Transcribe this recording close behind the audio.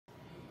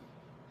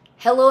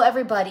Hello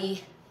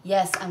everybody.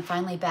 Yes, I'm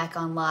finally back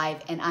on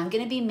live and I'm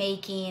gonna be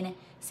making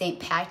St.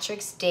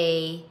 Patrick's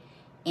Day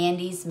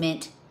Andes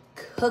Mint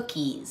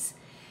cookies.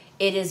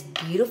 It is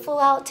beautiful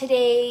out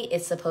today.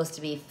 It's supposed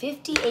to be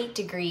 58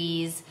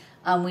 degrees.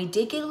 We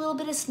did get a little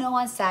bit of snow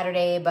on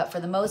Saturday, but for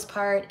the most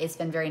part, it's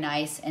been very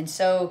nice. And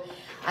so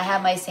I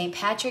have my St.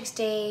 Patrick's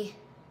Day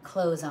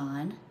clothes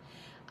on.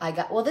 I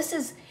got, well, this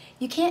is,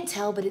 you can't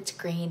tell, but it's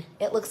green.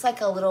 It looks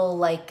like a little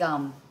like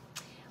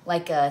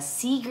a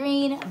sea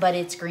green, but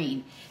it's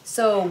green.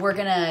 So we're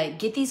gonna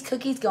get these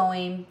cookies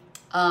going.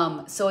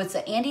 So it's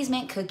an Andes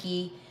Mint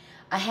cookie.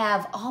 I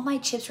have all my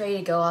chips ready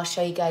to go. I'll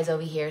show you guys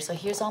over here. So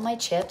here's all my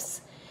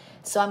chips.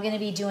 So I'm gonna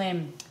be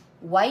doing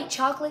white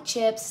chocolate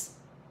chips,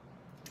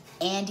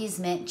 Andes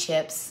Mint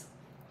chips,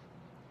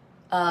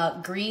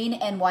 green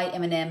and white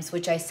M&Ms,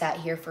 which I sat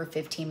here for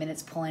 15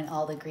 minutes pulling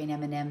all the green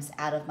M&Ms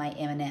out of my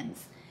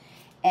M&Ms.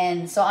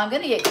 And so I'm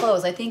gonna get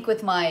close. I think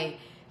with my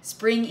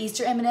spring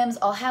Easter M&Ms,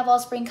 I'll have all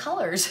spring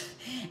colors.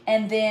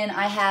 And then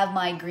I have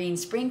my green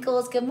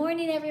sprinkles. Good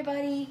morning,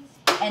 everybody.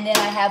 And then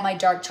I have my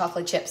dark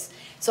chocolate chips.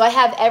 So I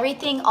have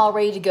everything all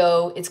ready to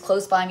go. It's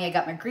close by me. I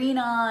got my green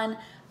on.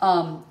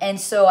 And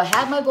so I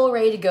have my bowl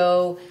ready to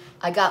go.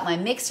 I got my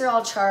mixer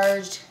all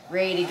charged,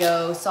 ready to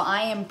go. So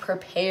I am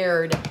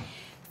prepared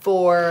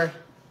for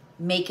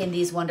making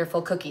these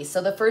wonderful cookies.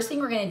 So the first thing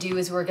we're gonna do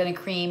is we're gonna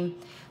cream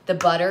the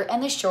butter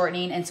and the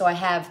shortening. And so I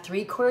have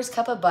 3/4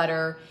 cup of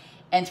butter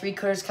and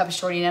 3/4 cup of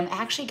shortening. I'm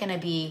actually gonna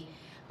be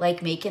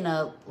like making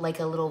a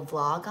little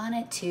vlog on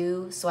it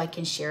too, so I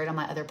can share it on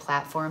my other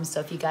platforms. So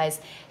if you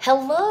guys,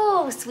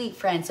 hello, sweet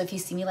friends. So if you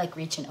see me like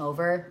reaching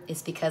over,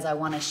 it's because I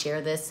wanna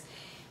share this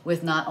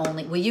with not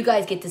only, well, you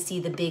guys get to see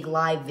the big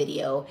live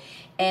video.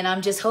 And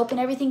I'm just hoping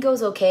everything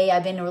goes okay.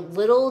 I've been a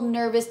little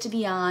nervous to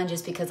be on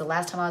just because the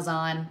last time I was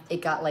on,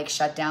 it got like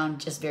shut down,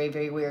 just very,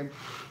 very weird.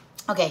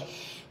 Okay,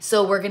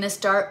 so we're gonna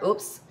start,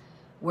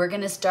 we're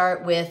gonna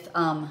start with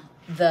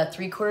the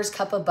 3/4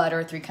 cup of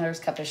butter,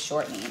 3/4 cup of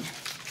shortening.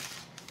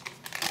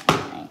 All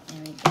right,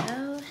 there we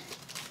go.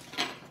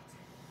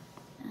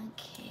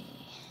 Okay.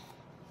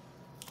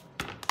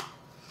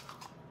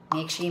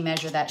 Make sure you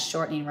measure that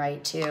shortening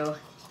right too.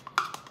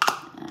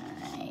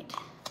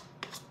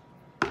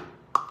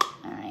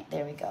 All right,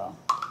 there we go.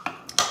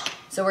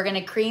 So we're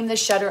gonna cream the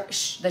shutter.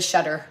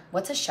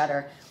 What's a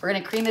shutter? We're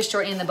gonna cream the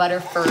shortening in the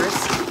butter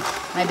first.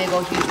 My big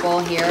old huge bowl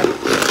here.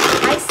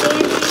 Hi,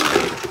 Sandy.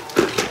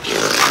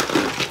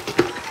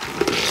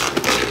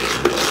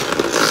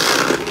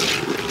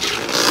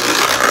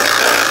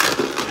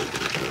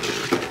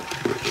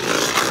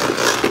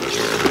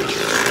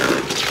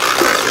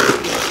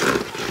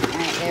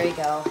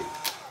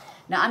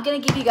 Now I'm gonna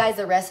give you guys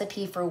a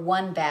recipe for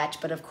one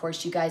batch, but of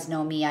course you guys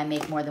know me, I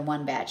make more than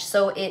one batch.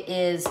 So it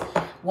is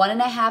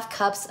 1.5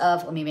 cups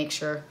of, let me make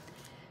sure.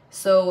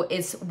 So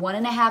it's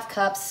 1.5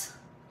 cups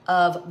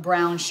of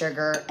brown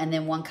sugar and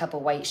then 1 cup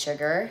of white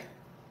sugar.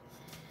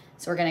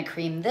 So we're gonna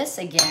cream this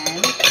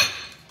again.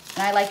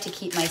 And I like to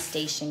keep my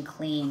station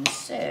clean.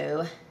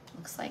 So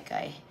looks like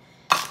I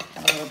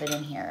have a little bit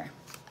in here.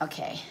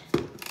 Okay.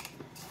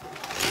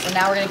 So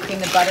now we're gonna cream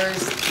the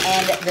butters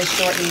and the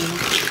shortening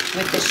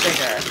with the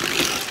sugar.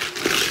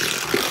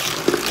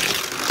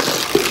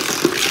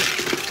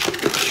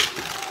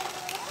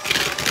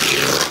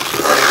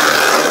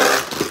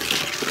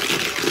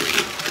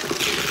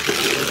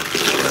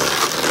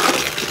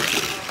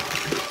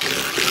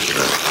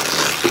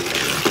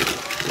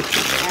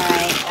 All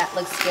right, that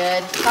looks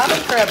good. Probably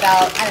for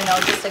about, I don't know,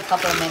 just a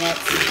couple of minutes.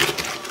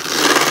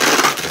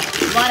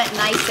 You want it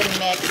nice and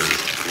mixed.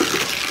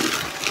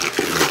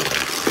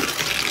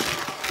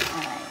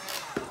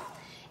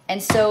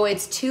 And so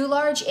it's 2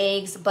 large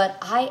eggs, but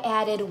I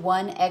added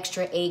 1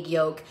 extra egg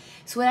yolk.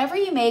 So whenever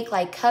you make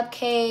like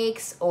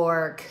cupcakes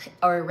or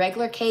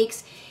regular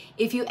cakes,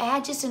 if you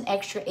add just an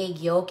extra egg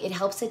yolk, it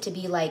helps it to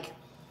be like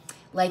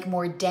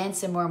more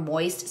dense and more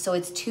moist. So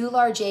it's 2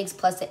 large eggs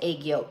plus the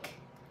egg yolk.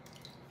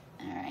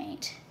 All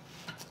right.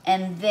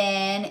 And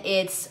then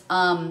it's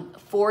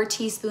 4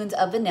 teaspoons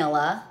of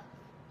vanilla.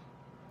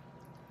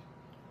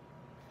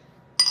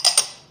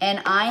 And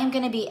I am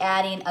gonna be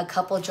adding a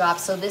couple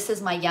drops. So this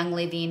is my Young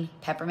Living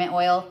peppermint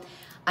oil.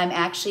 I'm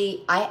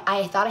actually,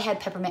 I thought I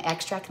had peppermint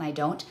extract and I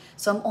don't.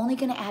 So I'm only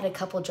gonna add a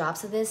couple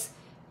drops of this.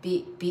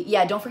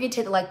 Yeah, don't forget to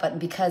hit the like button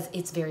because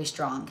it's very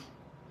strong.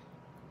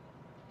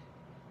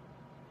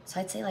 So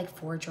I'd say like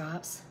 4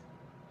 drops.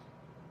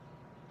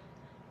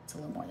 It's a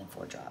little more than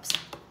 4 drops.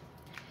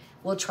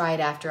 We'll try it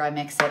after I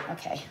mix it.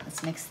 Okay,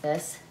 let's mix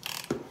this.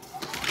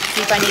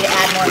 See if I need to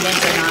add more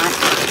mint or not.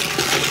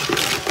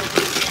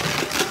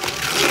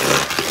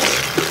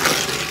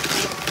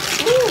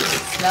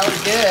 Smells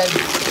good.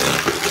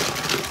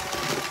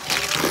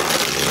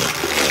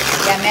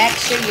 Yeah, make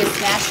sure you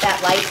smash that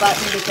like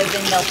button because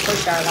then they'll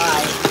push our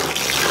live.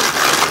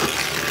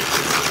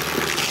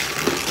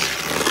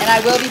 And I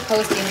will be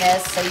posting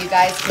this so you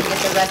guys can get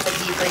the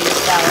recipe for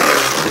yourself.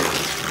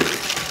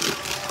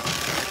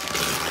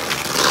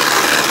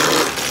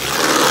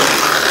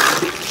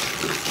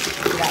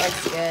 That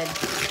looks good.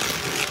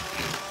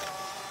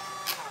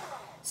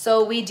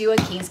 So we do a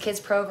COOKiES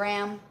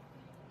program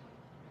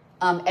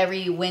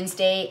every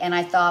Wednesday, and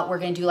I thought we're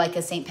gonna do like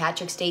a St.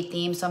 Patrick's Day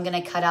theme. So I'm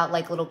gonna cut out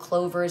like little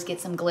clovers,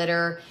 get some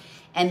glitter,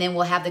 and then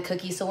we'll have the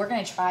cookies. So we're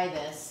gonna try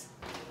this.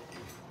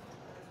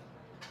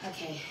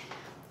 Okay,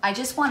 I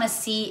just wanna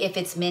see if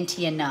it's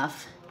minty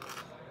enough.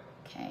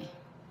 Okay.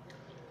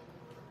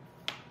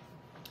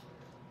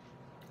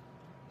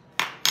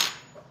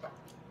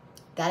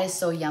 That is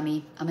so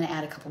yummy. I'm gonna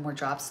add a couple more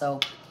drops.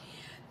 So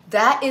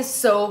that is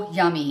so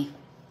yummy.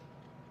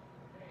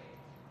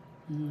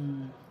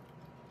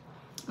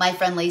 My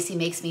friend Lacey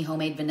makes me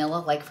homemade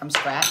vanilla, like from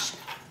scratch.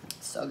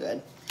 So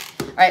good.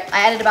 All right,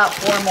 I added about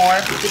 4 more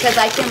because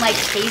I can like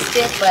taste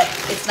it, but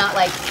it's not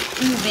like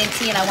ooh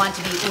minty, and I want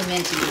it to be ooh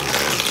minty.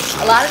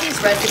 A lot of these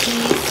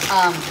recipes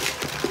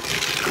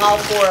call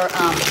for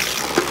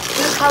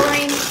food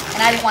coloring,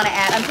 and I didn't want to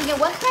add. I'm thinking,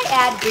 what could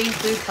I add green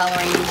food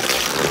coloring?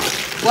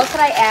 What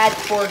could I add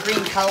for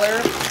green color?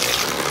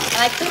 And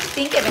I couldn't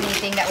think of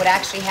anything that would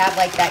actually have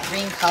like that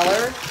green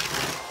color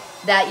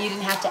that you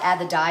didn't have to add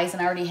the dyes,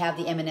 and I already have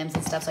the M&Ms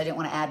and stuff, so I didn't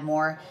want to add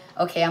more.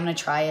 Okay, I'm gonna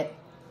try it.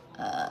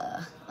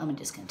 I'm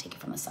just gonna take it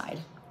from the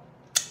side.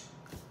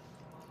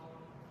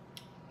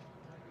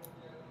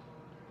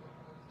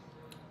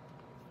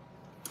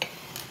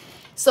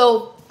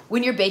 So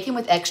when you're baking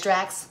with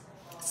extracts,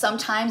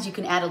 sometimes you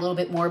can add a little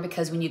bit more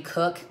because when you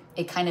cook,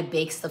 it kind of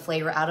bakes the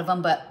flavor out of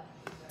them, but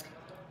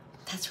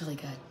that's really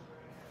good.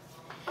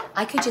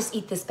 I could just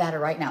eat this batter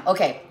right now.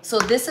 Okay, so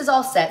this is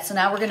all set. So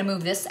now we're gonna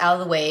move this out of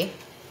the way.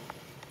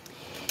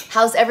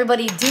 How's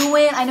everybody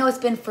doing? I know it's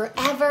been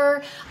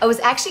forever. I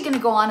was actually gonna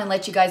go on and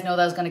let you guys know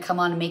that I was gonna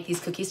come on and make these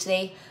cookies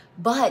today,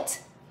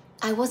 but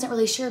I wasn't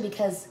really sure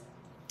because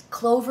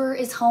Clover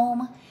is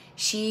home.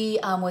 She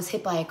was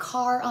hit by a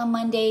car on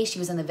Monday. She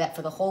was in the vet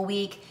for the whole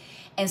week.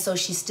 And so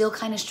she's still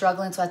kind of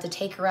struggling. So I have to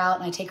take her out,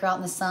 and I take her out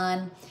in the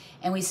sun,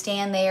 and we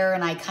stand there,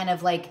 and I kind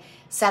of like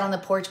sat on the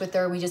porch with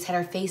her. We just had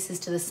our faces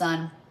to the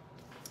sun.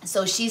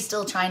 So she's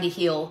still trying to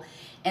heal.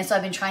 And so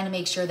I've been trying to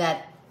make sure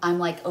that I'm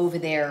like over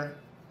there.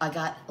 I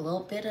got a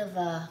little bit of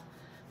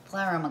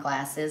flour on my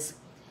glasses.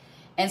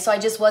 And so I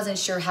just wasn't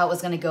sure how it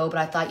was gonna go, but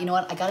I thought, you know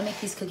what? I gotta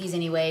make these cookies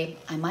anyway.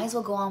 I might as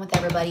well go on with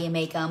everybody and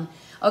make them.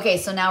 Okay,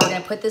 so now we're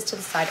gonna put this to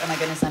the side. Oh my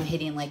goodness, I'm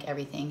hitting like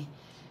everything.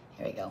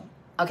 Here we go.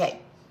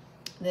 Okay,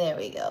 there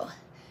we go. All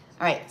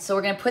right, so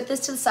we're gonna put this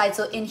to the side.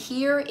 So in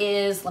here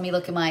is, let me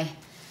look at my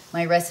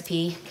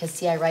recipe, because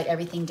see, I write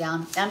everything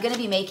down. I'm gonna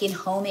be making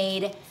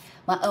homemade,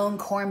 my own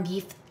corned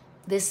beef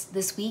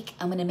this week.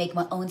 I'm gonna make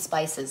my own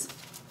spices.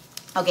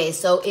 Okay,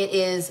 so it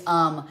is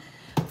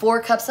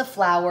 4 cups of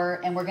flour,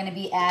 and we're gonna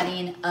be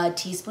adding a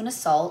teaspoon of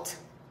salt.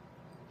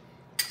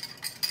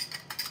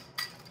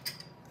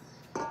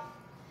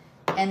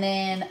 And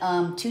then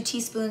 2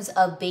 teaspoons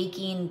of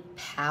baking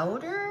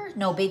powder?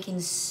 No, baking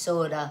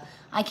soda.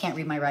 I can't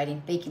read my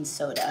writing. Baking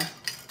soda.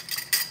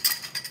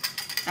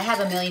 I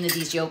have a million of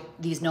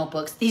these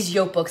notebooks. These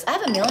yolk books. I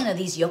have a million of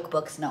these yolk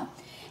books. No.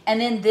 And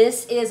then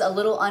this is a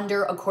little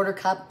under a 1/4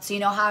 cup. So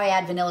you know how I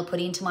add vanilla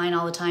pudding to mine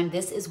all the time?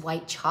 This is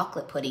white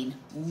chocolate pudding.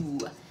 Ooh,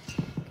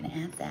 I'm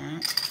gonna add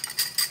that.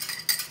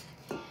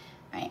 All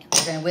right,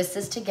 we're gonna whisk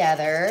this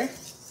together.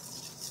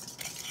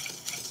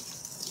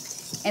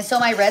 And so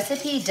my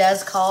recipe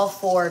does call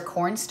for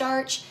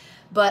cornstarch,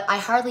 but I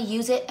hardly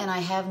use it, and I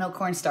have no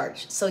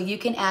cornstarch. So you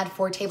can add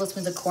 4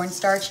 tablespoons of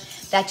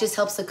cornstarch. That just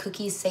helps the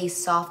cookies stay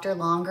softer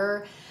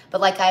longer. But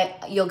like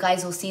you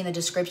guys will see in the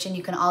description,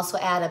 you can also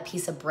add a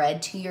piece of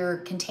bread to your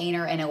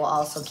container, and it will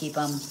also keep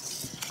them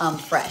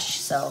fresh.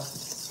 So, all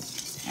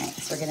right,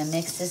 so we're gonna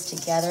mix this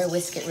together,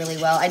 whisk it really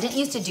well. I didn't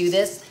used to do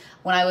this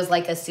when I was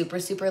like a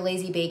super, super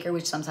lazy baker,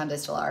 which sometimes I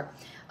still are.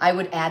 I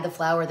would add the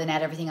flour, then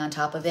add everything on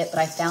top of it, but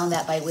I found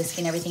that by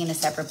whisking everything in a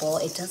separate bowl,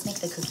 it does make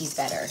the cookies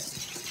better.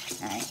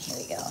 All right, here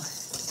we go.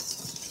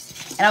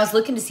 And I was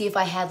looking to see if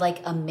I had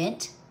like a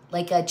mint,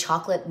 like a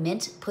chocolate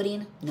mint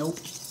pudding. Nope.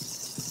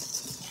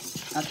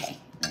 Okay,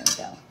 there we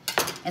go.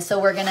 And so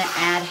we're gonna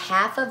add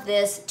half of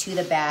this to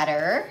the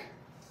batter.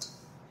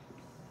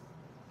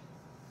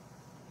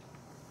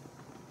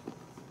 It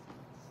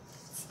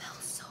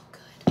smells so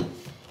good.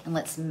 And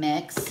let's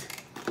mix.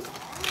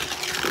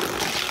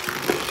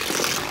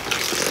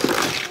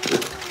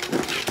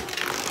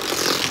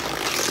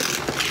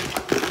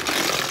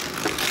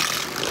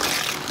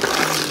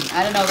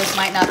 I don't know, this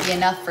might not be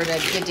enough to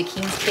give to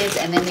King's kids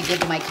and then to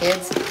give to my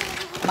kids.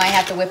 Might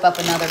have to whip up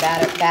another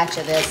batch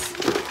of this.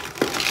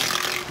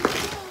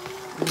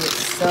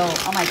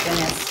 Oh my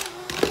goodness.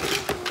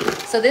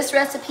 So this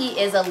recipe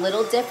is a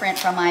little different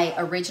from my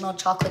original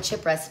chocolate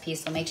chip recipe,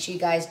 so make sure you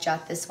guys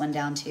jot this one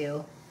down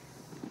too.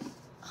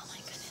 Oh my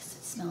goodness,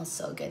 it smells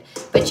so good.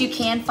 But you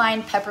can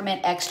find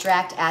peppermint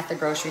extract at the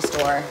grocery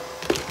store.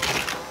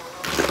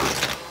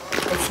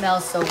 It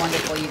smells so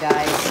wonderful, you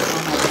guys.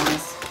 Oh my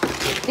goodness.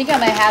 I think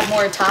I'm gonna have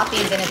more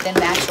toppings in it than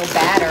the actual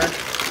batter.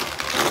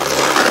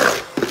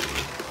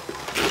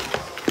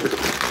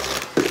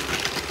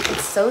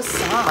 It's so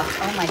soft,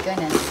 oh my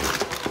goodness.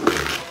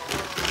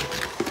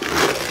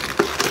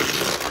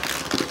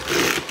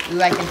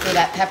 Ooh, I can feel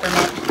that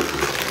peppermint.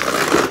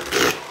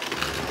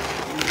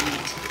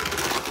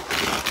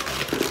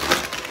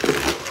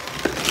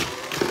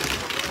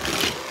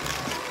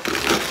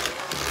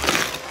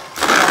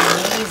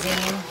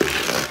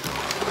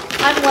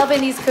 I'm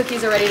loving these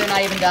cookies already. They're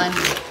not even done.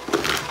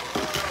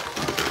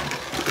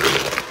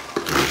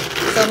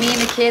 So me and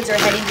the kids are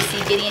heading to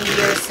see Gideon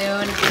here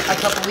soon, a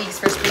couple weeks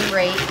for spring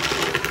break.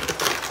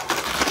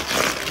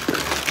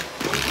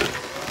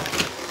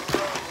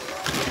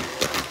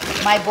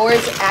 My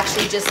boys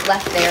actually just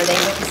left there. They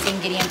went to see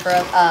Gideon for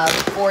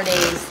 4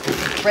 days,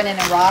 Brennan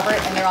and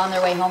Robert, and they're on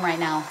their way home right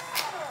now.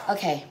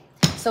 Okay,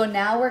 so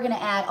now we're gonna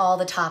add all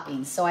the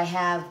toppings. So I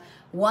have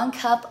 1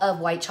 cup of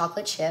white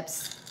chocolate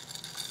chips,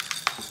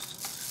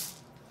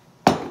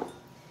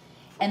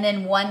 and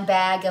then 1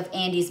 bag of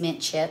Andy's mint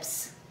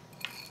chips.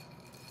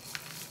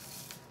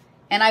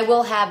 And I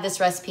will have this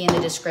recipe in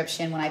the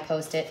description when I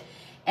post it.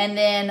 And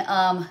then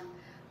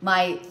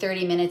my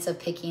 30 minutes of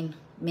picking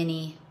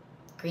mini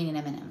green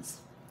and M&Ms.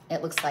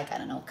 It looks like, I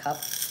don't know, a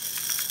cup.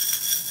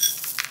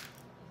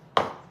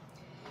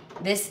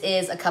 This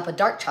is a cup of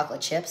dark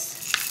chocolate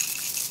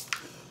chips.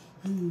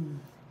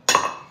 And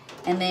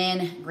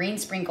then green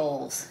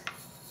sprinkles.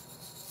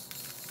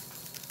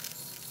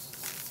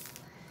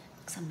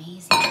 Looks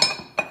amazing.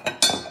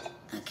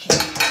 Okay,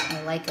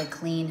 I like a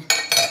clean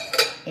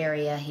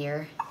area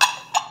here.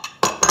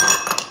 There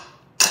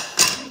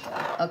we go.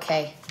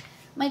 Okay,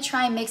 I'm gonna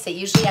try and mix it.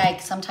 Usually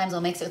sometimes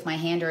I'll mix it with my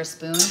hand or a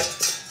spoon.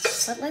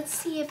 But let's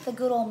see if the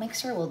good old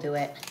mixer will do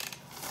it.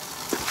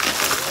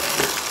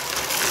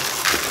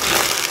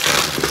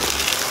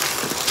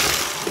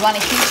 You want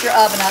to heat your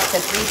oven up to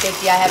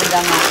 350. I haven't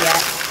done that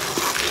yet.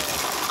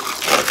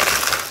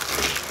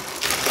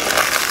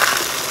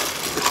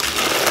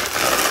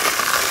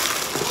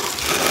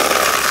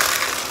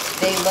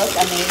 They look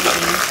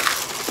amazing.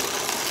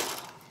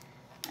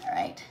 All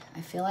right,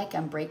 I feel like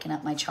I'm breaking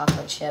up my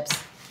chocolate chips.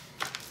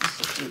 Let's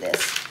just do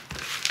this.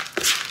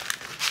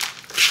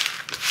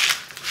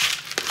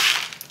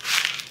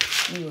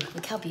 Ooh,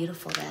 look how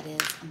beautiful that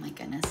is. Oh my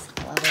goodness,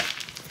 I love it.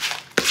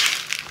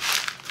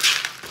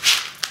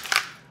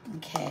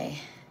 Okay.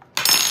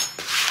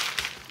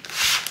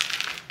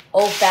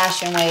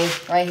 Old-fashioned way,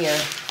 right here.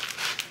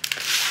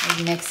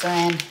 Mix her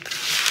in.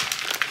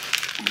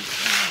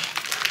 Okay.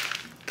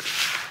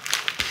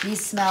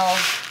 These smell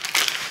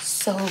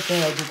so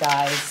good, you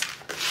guys.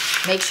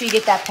 Make sure you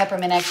get that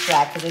peppermint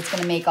extract because it's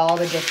going to make all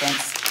the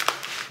difference.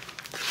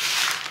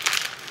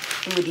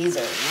 Ooh, these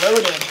are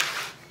loaded.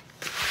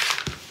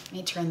 Let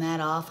me turn that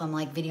off. I'm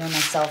like videoing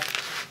myself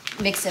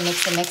mixing. Here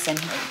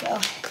we go.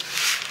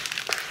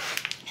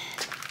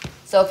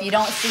 So if you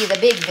don't see the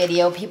big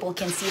video, people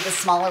can see the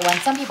smaller one.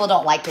 Some people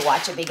don't like to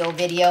watch a big old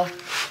video,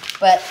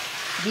 but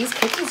these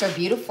cookies are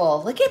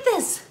beautiful. Look at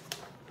this.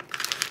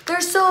 They're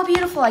so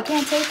beautiful. I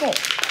can't take it.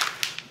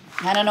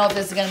 I don't know if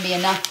this is going to be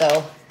enough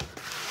though.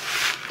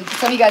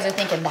 Some of you guys are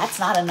thinking, that's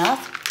not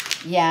enough?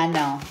 Yeah,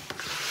 no.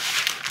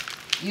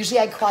 Usually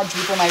I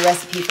quadruple my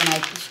recipe for my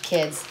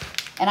kids.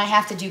 And I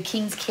have to do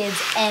King's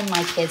Kids and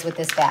my kids with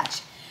this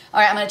batch. All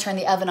right, I'm gonna turn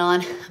the oven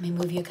on. Let me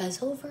move you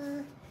guys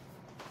over.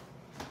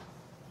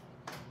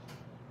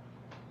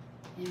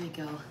 There we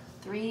go,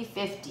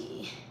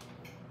 350.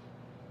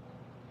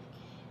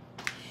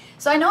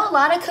 So I know a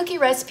lot of cookie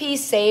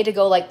recipes say to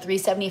go like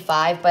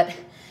 375, but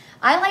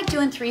I like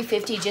doing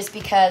 350 just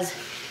because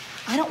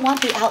I don't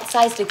want the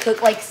outsides to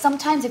cook. Like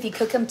sometimes if you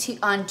cook them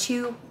on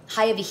too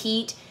high of a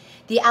heat,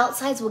 the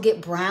outsides will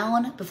get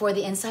brown before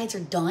the insides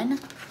are done.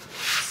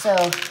 So,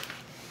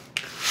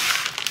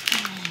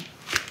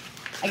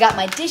 I got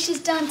my dishes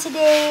done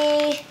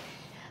today.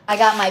 I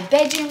got my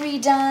bedroom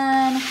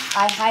redone.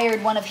 I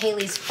hired one of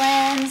Haley's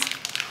friends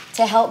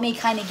to help me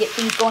kind of get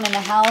things going in the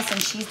house,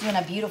 and she's doing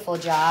a beautiful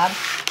job.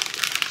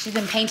 She's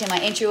been painting my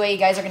entryway. You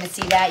guys are going to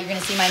see that. You're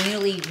going to see my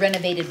newly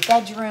renovated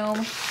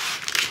bedroom.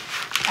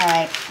 All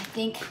right,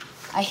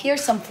 I hear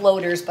some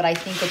floaters, but I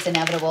think it's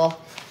inevitable.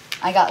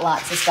 I got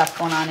lots of stuff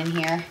going on in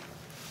here.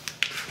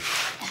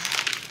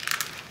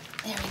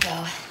 There we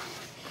go.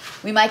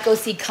 We might go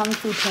see Kung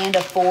Fu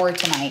Panda 4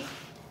 tonight.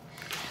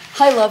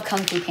 I love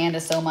Kung Fu Panda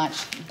so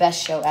much.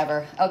 Best show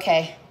ever.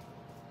 Okay.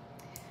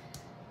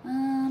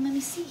 Let me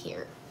see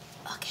here.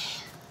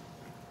 Okay.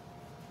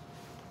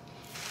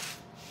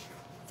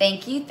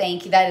 Thank you,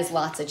 thank you. That is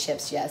lots of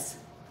chips, yes.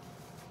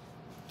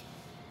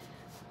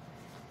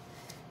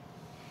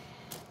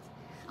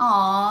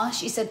 Aw,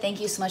 she said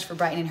thank you so much for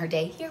brightening her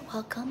day. You're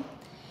welcome.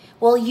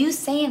 Well, you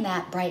saying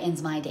that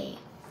brightens my day.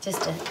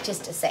 Just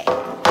to say.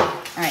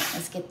 All right,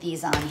 let's get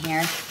these on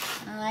here.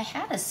 I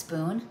had a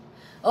spoon.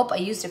 Oh, I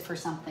used it for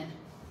something.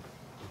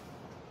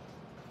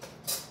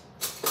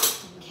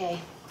 Okay.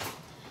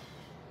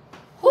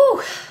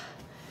 Whew.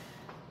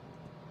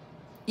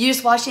 You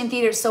just watched it in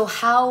theater. So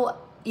how,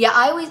 yeah,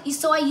 I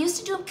used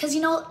to do it because,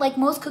 you know, like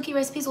most cookie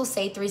recipes will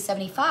say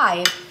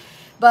 375,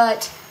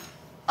 but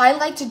I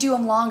like to do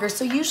them longer.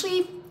 So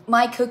usually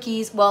my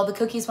cookies, well, the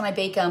cookies when I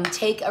bake them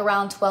take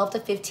around 12 to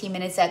 15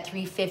 minutes at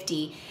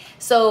 350.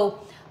 So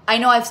I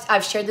know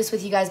I've shared this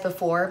with you guys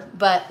before,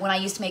 but when I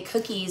used to make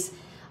cookies,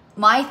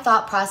 my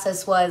thought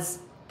process was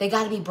they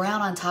got to be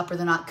brown on top or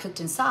they're not cooked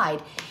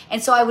inside.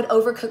 And so I would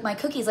overcook my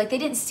cookies. Like they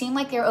didn't seem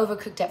like they were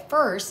overcooked at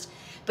first,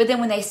 but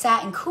then when they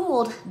sat and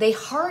cooled, they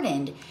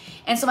hardened.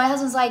 And so my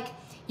husband's like,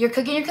 you're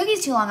cooking your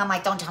cookies too long. I'm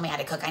like, don't tell me how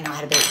to cook. I know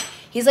how to bake.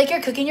 He's like,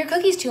 you're cooking your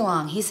cookies too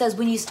long. He says,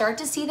 when you start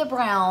to see the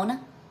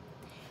brown,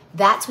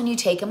 that's when you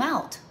take them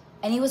out.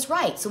 And he was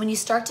right. So when you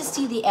start to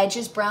see the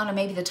edges brown or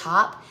maybe the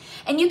top,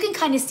 and you can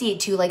kind of see it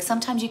too. Like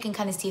sometimes you can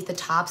kind of see if the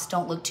tops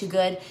don't look too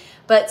good,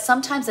 but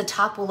sometimes the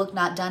top will look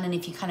not done. And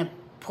if you kind of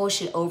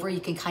push it over, you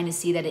can kind of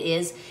see that it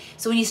is.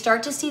 So when you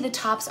start to see the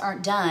tops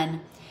aren't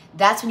done,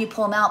 that's when you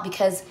pull them out,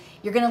 because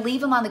you're going to leave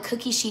them on the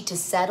cookie sheet to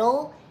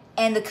settle,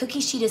 and the cookie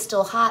sheet is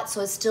still hot,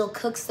 so it still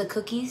cooks the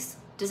cookies.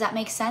 Does that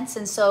make sense?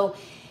 And so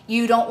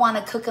you don't want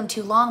to cook them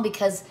too long,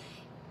 because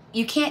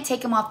you can't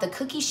take them off the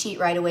cookie sheet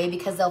right away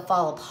because they'll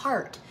fall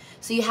apart.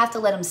 So you have to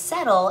let them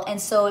settle, and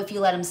so if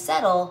you let them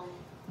settle,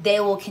 they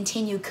will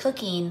continue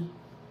cooking.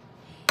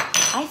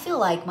 I feel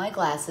like my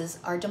glasses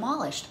are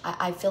demolished.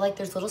 I feel like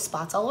there's little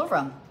spots all over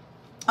them.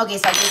 Okay,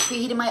 so I just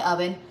preheated my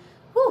oven.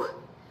 Whew.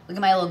 Look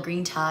at my little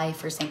green tie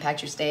for St.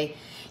 Patrick's Day.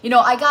 You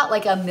know, I got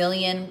like a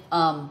million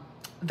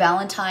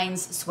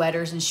Valentine's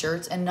sweaters and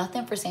shirts and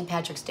nothing for St.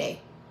 Patrick's Day.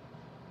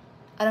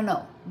 I don't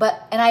know.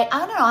 But, and I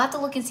don't know, I'll have to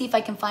look and see if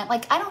I can find,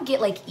 like, I don't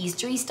get like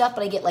Eastery stuff,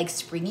 but I get like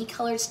springy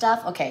colored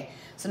stuff. Okay,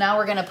 so now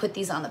we're gonna put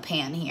these on the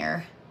pan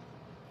here.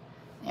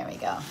 There we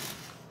go.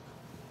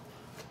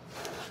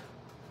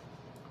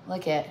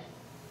 Look at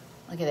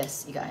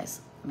this, you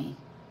guys.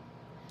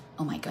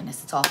 Oh my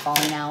goodness, it's all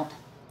falling out.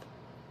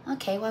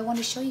 Okay, well, I wanted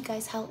to show you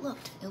guys how it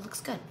looked. It looks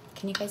good.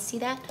 Can you guys see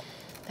that?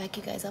 Back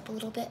you guys up a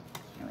little bit.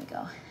 Here we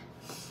go.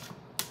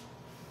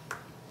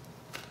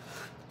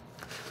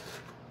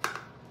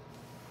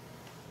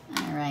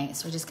 All right,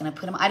 so we're just gonna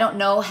put them, I don't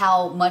know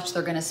how much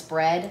they're gonna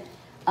spread.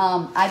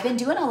 I've been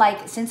doing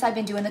since I've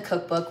been doing the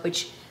cookbook,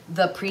 which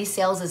the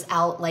pre-sales is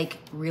out like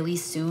really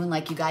soon.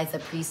 Like you guys, the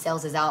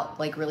pre-sales is out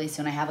like really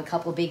soon. I have a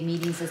couple big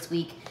meetings this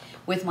week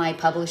with my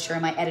publisher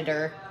and my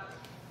editor.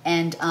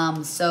 And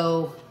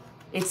so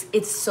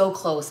it's so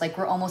close. Like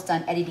we're almost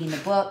done editing the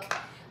book.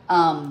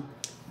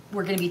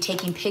 We're gonna be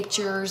taking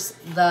pictures.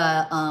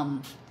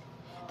 The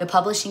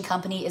publishing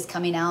company is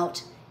coming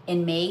out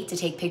in May to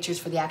take pictures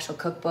for the actual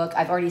cookbook.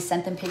 I've already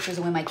sent them pictures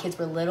of when my kids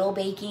were little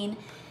baking.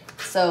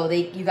 So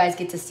you guys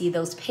get to see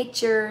those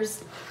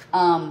pictures.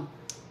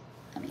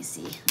 Let me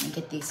see, let me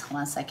get these, hold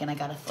on a second. I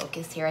gotta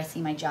focus here. I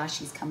see my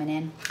Joshies coming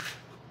in.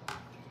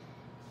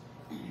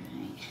 All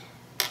right.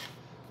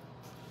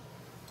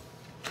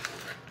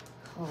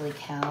 Holy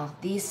cow,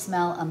 these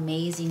smell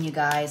amazing, you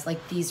guys.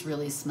 Like these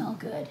really smell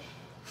good.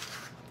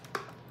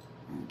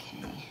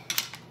 Okay.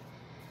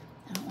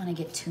 I don't wanna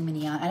get too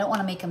many on. I don't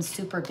wanna make them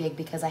super big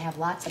because I have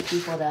lots of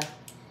people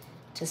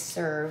to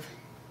serve.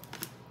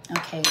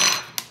 Okay,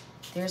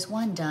 there's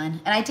one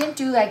done. And I didn't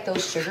do like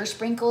those sugar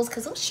sprinkles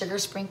because those sugar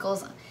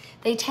sprinkles,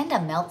 they tend to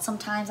melt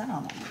sometimes. I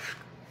don't know.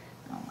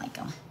 I don't like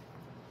them.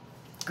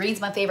 Green's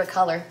my favorite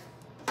color.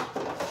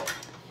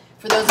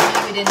 For those of you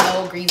who didn't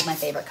know, green's my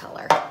favorite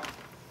color. All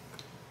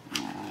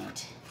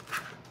right.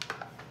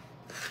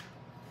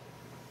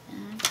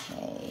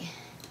 Okay.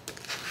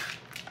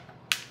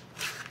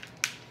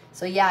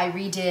 So yeah, I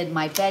redid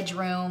my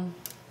bedroom.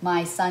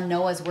 My son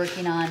Noah's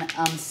working on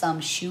some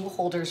shoe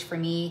holders for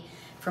me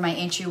for my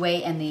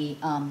entryway and the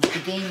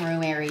game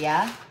room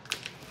area.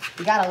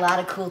 We got a lot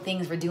of cool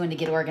things we're doing to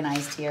get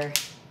organized here.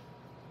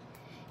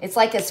 It's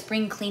like a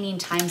spring cleaning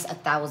times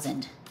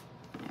 1,000.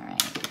 All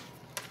right,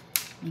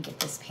 let me get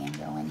this pan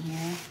going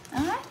here.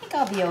 I think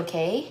I'll be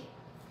okay.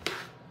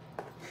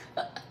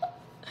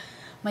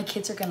 My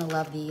kids are gonna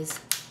love these.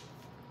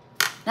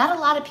 Not a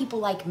lot of people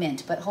like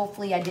mint, but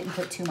hopefully I didn't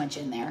put too much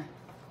in there.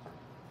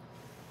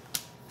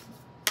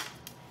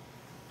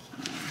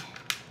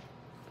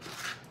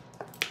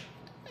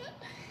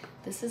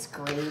 This is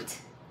great.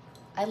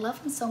 I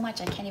love them so much,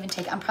 I can't even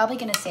take it. I'm probably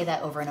gonna say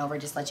that over and over,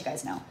 just to let you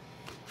guys know.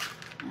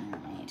 All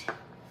right.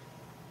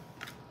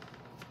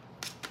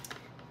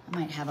 I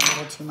might have a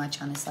little too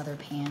much on this other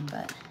pan,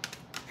 but.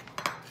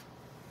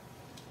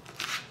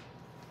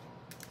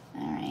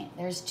 All right,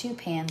 there's 2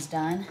 pans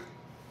done.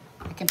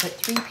 I can put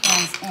 3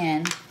 pans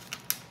in.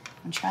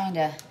 I'm trying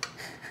to,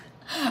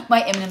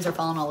 my M&Ms are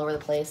falling all over the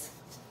place.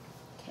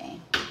 Okay,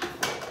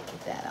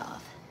 get that off.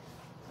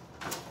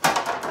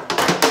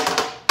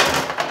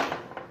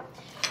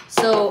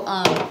 So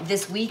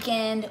this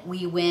weekend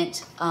we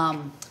went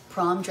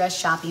prom dress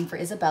shopping for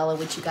Isabella,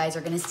 which you guys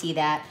are gonna see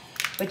that,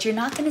 but you're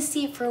not gonna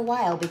see it for a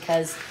while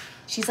because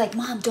she's like,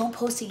 Mom, don't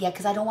post it yet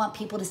because I don't want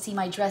people to see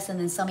my dress and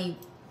then somebody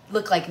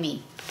look like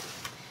me.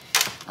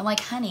 I'm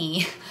like,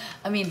 honey,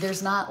 I mean,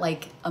 there's not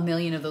like a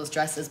million of those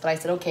dresses, but I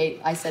said, okay,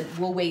 I said,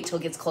 we'll wait till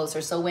it gets closer.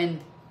 So when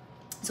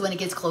it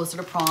gets closer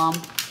to prom,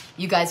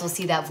 you guys will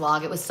see that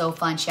vlog. It was so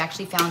fun. She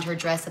actually found her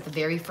dress at the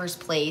very first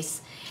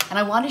place. And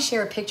I wanted to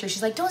share a picture.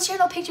 She's like, don't share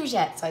no pictures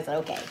yet. So I said,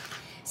 okay.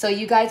 So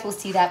you guys will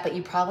see that, but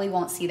you probably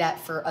won't see that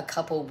for a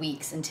couple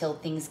weeks until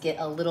things get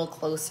a little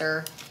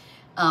closer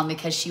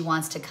because she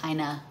wants to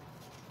kind of,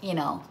 you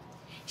know,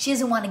 she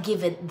doesn't want to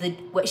give it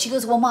what she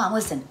goes, well, Mom,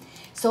 listen.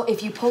 So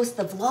if you post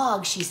the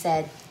vlog, she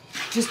said,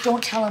 just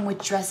don't tell them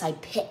which dress I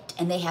picked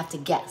and they have to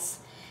guess.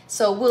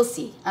 So we'll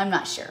see. I'm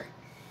not sure.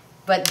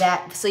 But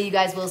that, so you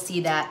guys will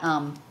see that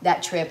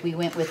that trip. We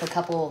went with a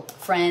couple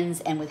friends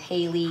and with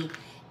Haley,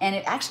 and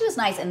it actually was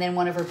nice. And then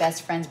one of her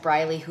best friends,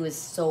 Briley, who is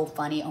so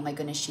funny. Oh my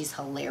goodness, she's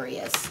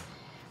hilarious.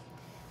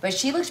 But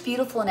she looks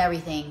beautiful in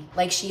everything.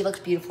 Like, she looks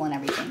beautiful in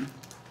everything.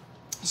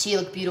 She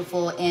looked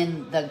beautiful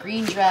in the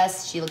green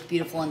dress. She looked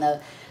beautiful in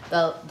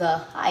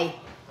hi.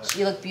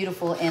 She looked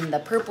beautiful in the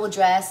purple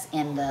dress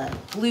and the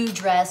blue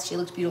dress. She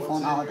looks beautiful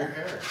in all of them.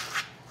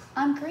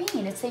 I'm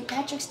green. It's St.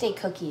 Patrick's Day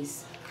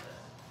cookies.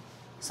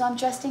 So I'm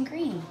dressed in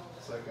green.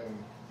 It's like I'm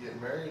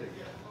getting married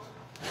again.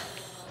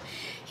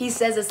 He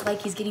says it's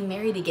like he's getting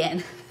married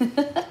again.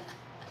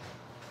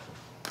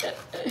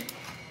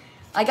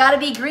 I gotta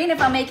be green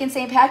if I'm making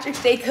St.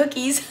 Patrick's Day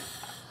cookies.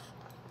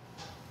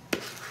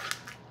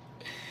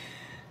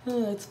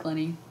 Oh, that's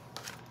funny.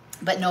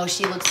 But no,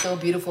 she looks so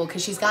beautiful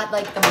because she's got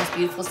like the most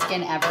beautiful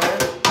skin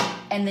ever.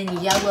 And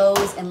then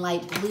yellows and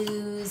light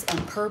blues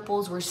and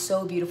purples were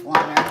so beautiful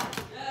on her.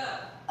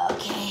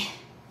 Okay,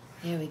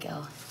 there we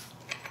go.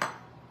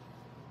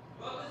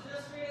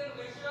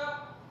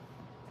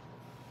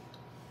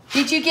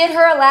 Did you get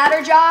her a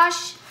ladder,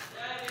 Josh? Yeah,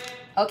 I did.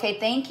 Okay,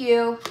 thank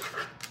you.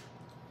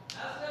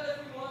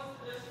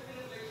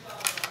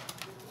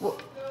 Well,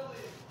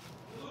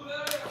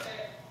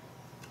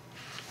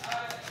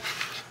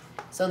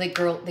 so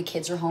the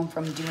kids are home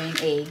from doing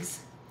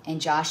eggs,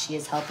 and Josh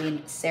is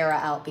helping Sarah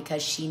out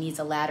because she needs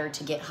a ladder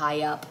to get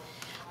high up.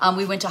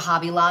 We went to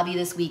Hobby Lobby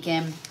this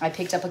weekend. I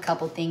picked up a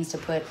couple things to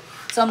put.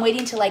 So I'm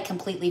waiting to like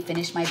completely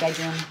finish my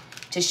bedroom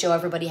to show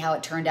everybody how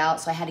it turned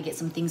out. So I had to get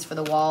some things for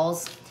the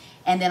walls.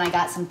 And then I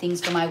got some things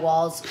for my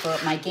walls for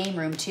my game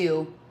room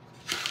too.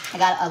 I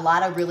got a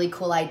lot of really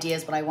cool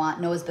ideas what I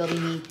want. Noah's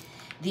building me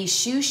these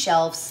shoe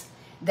shelves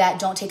that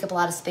don't take up a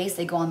lot of space.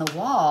 They go on the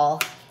wall.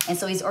 And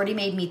so he's already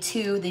made me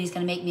 2. Then he's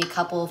gonna make me a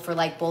couple for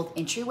like both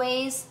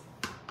entryways.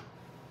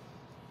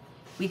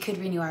 We could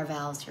renew our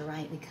vows, you're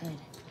right, we could.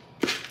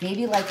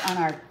 Maybe like on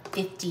our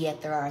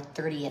 50th or our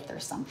 30th or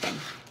something.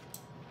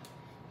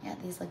 Yeah,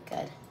 these look good.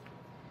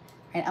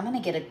 All right, I'm gonna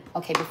get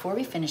okay, before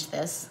we finish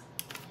this,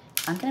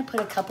 I'm gonna put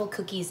a couple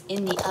cookies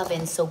in the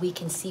oven so we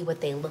can see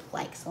what they look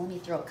like. So let me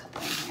throw a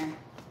couple in here.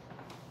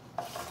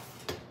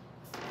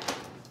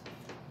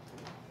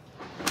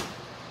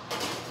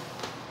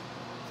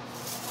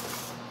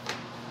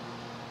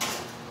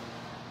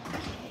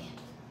 Okay.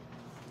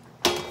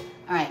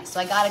 All right, so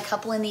I got a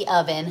couple in the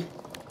oven.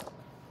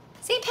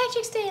 St.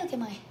 Patrick's Day, look at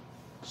my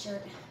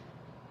shirt.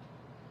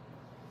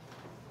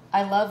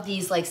 I love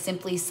these like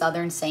Simply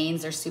Southern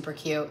sayings, they're super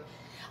cute.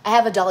 I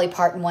have a Dolly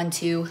Parton one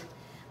too.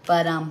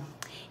 But it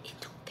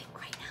don't fit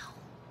right now.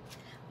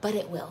 But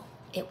it will.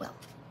 It will.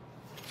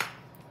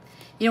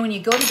 You know, when you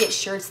go to get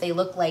shirts, they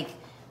look like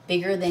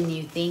bigger than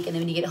you think. And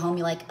then when you get home,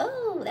 you're like,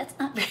 oh, that's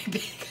not very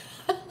big.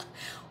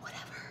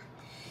 Whatever.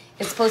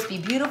 It's supposed to be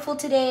beautiful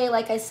today.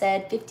 Like I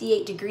said,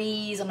 58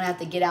 degrees. I'm going to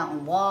have to get out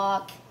and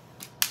walk.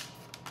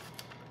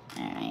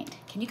 All right.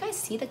 Can you guys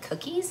see the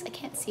cookies? I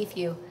can't see if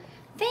you...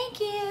 Thank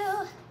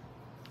you.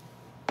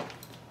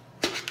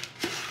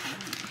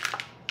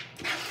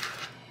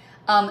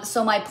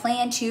 So my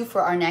plan too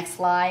for our next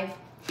live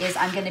is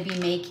I'm gonna be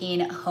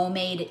making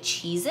homemade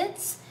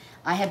Cheez-Its.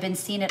 I have been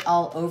seeing it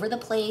all over the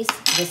place,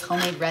 this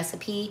homemade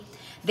recipe.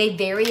 They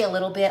vary a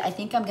little bit. I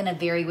think I'm gonna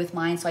vary with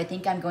mine. So I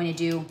think I'm going to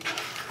do,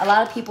 a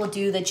lot of people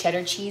do the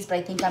cheddar cheese, but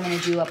I think I'm gonna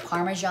do a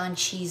Parmesan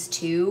cheese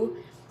too.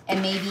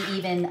 And maybe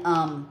even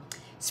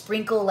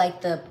sprinkle like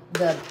the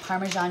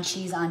Parmesan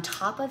cheese on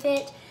top of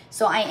it.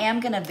 So I am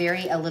gonna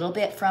vary a little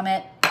bit from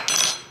it,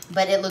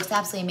 but it looks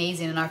absolutely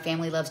amazing and our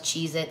family loves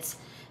Cheez-Its.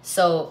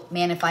 So,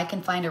 man, if I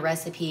can find a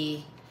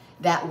recipe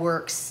that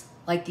works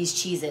like these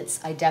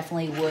Cheez-Its, I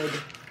definitely would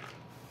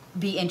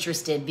be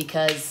interested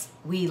because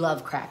we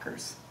love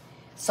crackers.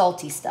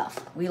 Salty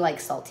stuff. We like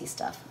salty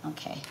stuff.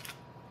 Okay.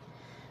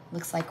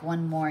 Looks like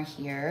one more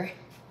here.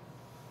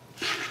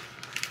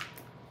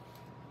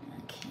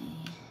 Okay.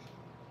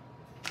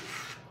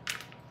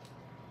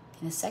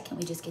 In a second,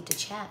 we just get to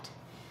chat.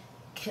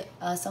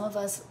 Some of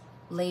us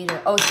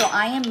later. Oh, so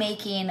I am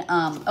making,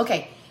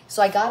 okay.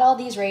 So I got all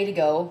these ready to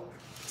go.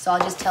 So I'll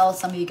just tell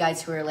some of you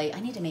guys who are late, I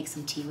need to make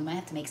some tea. We might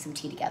have to make some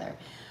tea together.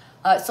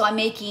 So I'm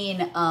making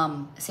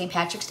St.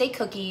 Patrick's Day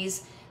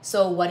cookies.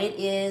 So what it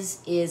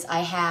is I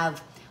have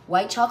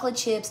white chocolate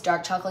chips,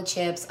 dark chocolate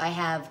chips. I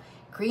have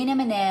green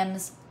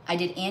M&Ms. I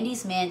did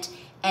Andy's Mint.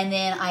 And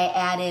then I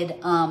added,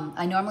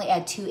 I normally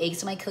add 2 eggs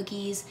to my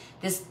cookies.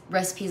 This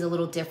recipe is a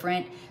little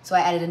different. So I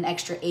added an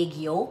extra egg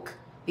yolk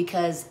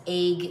because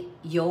egg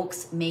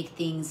yolks make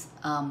things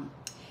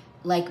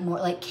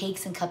like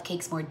cakes and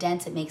cupcakes more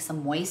dense. It makes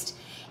them moist.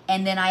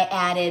 And then I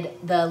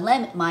added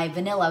my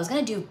vanilla. I was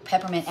gonna do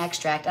peppermint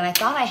extract and I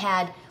thought I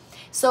had,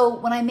 so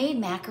when I made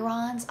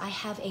macarons, I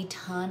have a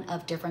ton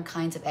of different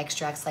kinds of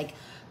extracts like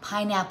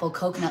pineapple,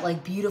 coconut,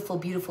 like beautiful,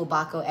 beautiful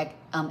Baco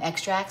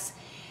extracts.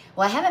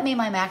 Well, I haven't made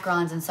my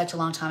macarons in such a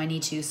long time, I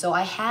need to. So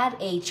I had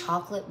a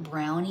chocolate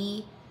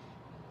brownie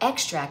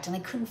extract and I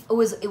couldn't, it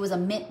was a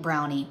mint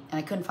brownie and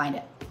I couldn't find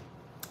it.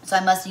 So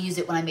I must have used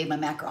it when I made my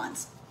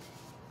macarons.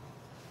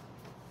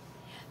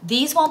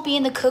 These won't be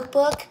in the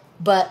cookbook,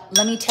 But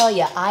let me tell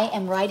you, I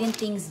am writing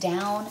things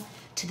down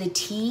to the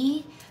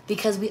T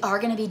because we are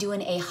going to be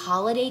doing a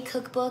holiday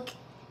cookbook.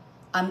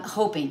 I'm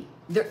hoping.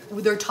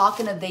 They're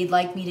talking of they'd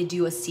like me to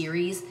do a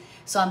series.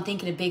 So I'm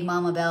thinking of Big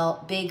Mama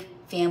Bell, big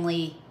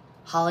family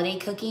holiday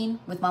cooking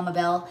with Mama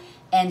Bell.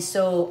 And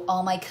so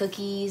all my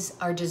cookies,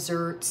 our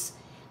desserts,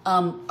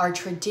 our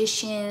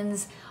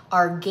traditions,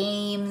 our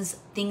games,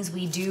 things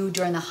we do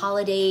during the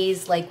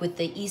holidays, like with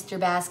the Easter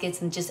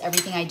baskets and just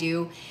everything I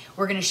do.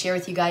 We're going to share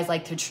with you guys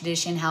like the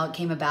tradition, how it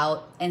came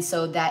about. And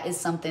so that is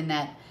something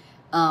that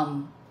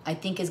I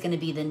think is going to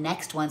be the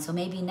next one. So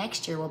maybe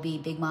next year will be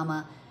Big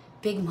Mama,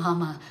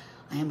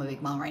 I am a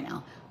big mom right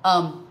now.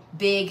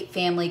 Big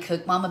family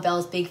cook, Mama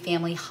Bell's big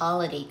family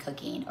holiday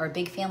cooking, or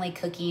big family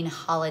cooking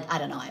holiday, I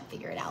don't know, I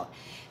figure it out.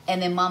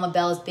 And then Mama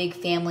Bell's big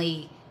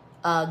family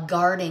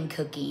garden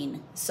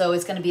cooking. So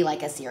it's going to be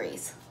like a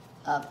series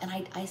of, and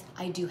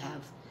I do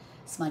have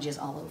smudges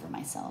all over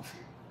myself.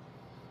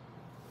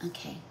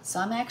 Okay, so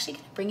I'm actually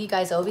going to bring you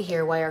guys over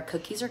here while our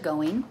cookies are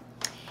going,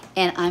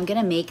 and I'm going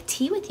to make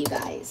tea with you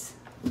guys.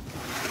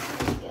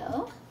 There we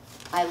go.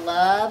 I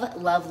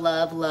love, love,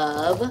 love,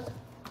 love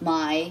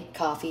my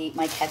coffee,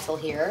 my kettle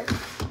here.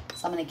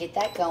 So I'm going to get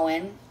that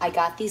going. I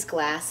got these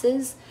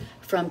glasses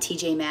from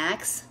TJ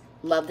Maxx.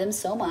 Love them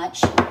so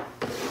much.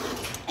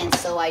 And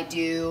so I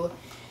do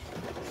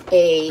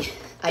a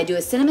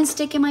cinnamon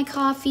stick in my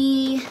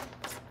coffee.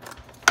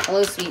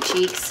 Hello, sweet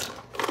cheeks.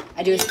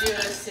 I do a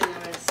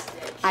cinnamon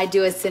stick. I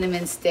do a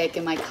cinnamon stick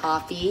in my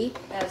coffee.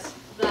 That's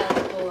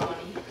bologna.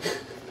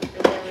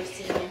 I've never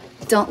seen it.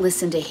 Don't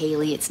listen to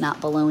Haley. It's not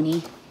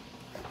bologna.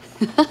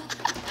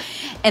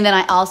 And then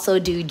I also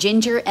do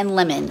ginger and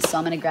lemon. So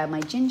I'm going to grab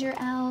my ginger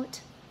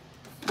out.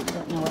 I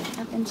don't know what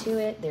happened to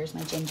it. There's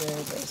my ginger.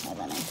 There's my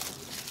lemon.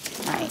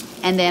 All right.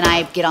 And then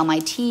I get all my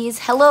teas.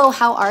 Hello,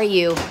 how are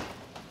you?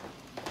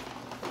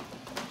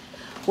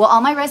 Will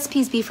all my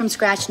recipes be from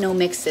scratch, no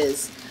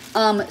mixes?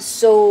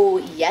 So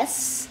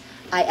yes,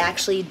 I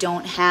actually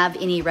don't have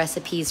any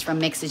recipes from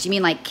mixes. You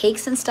mean like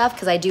cakes and stuff?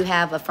 Because I do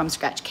have a from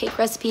scratch cake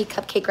recipe,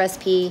 cupcake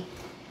recipe.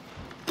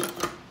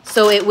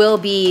 So it will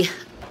be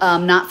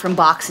not from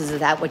boxes. Is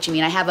that what you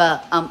mean? I have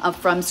a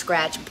from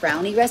scratch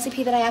brownie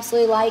recipe that I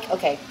absolutely like.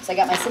 Okay, so I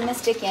got my cinnamon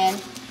stick in.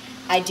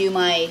 I do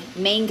my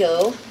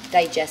mango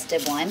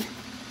digestive one.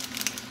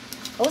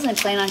 I wasn't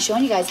planning on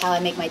showing you guys how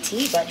I make my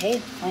tea, but hey,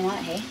 why not,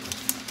 hey?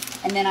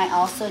 And then I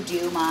also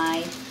do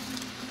my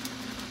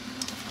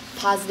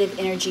positive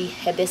energy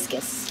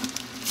hibiscus.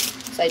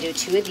 So I do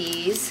 2 of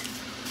these.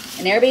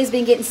 And everybody's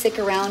been getting sick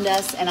around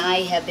us, and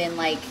I have been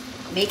like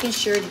making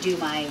sure to do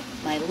my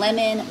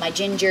lemon, my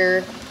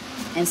ginger,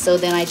 and so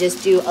then I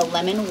just do a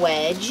lemon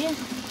wedge.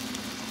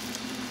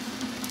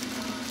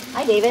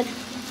 Hi, David.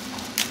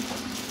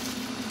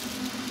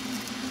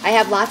 I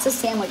have lots of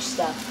sandwich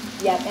stuff.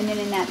 Yep, and then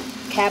in that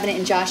cabinet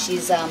in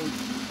Joshy's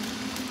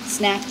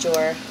snack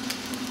drawer.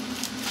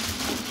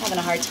 Having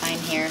a hard time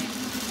here.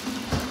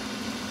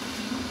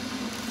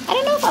 I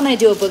don't know if I'm going to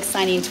do a book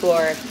signing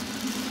tour.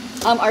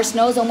 Our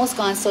snow's almost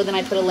gone, so then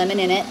I put a lemon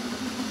in it.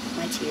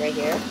 My tea right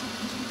here.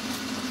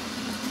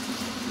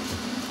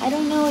 I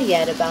don't know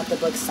yet about the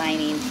book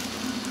signing.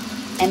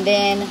 And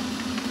then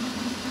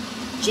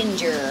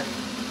ginger.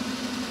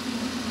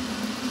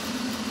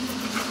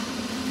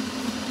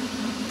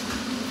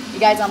 You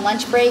guys on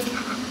lunch break?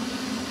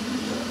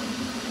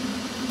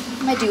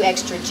 I'm going to do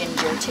extra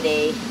ginger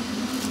today.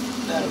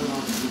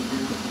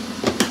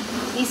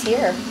 He's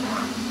here.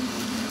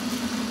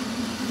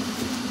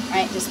 All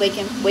right, just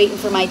waiting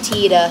for my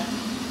tea to.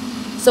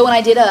 So when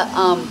I did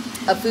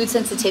a food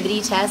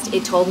sensitivity test,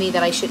 it told me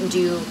that I shouldn't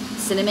do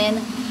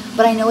cinnamon,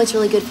 but I know it's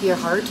really good for your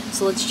heart.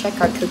 So let's check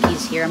our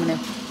cookies here. I'm gonna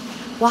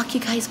walk you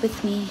guys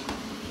with me.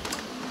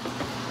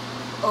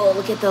 Oh,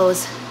 look at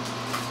those.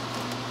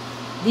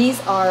 These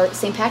are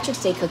St.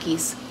 Patrick's Day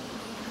cookies.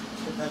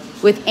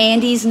 With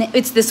Andy's,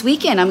 it's this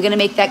weekend. I'm gonna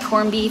make that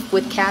corned beef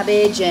with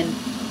cabbage, and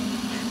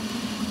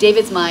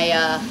David's my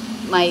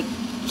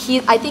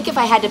I think if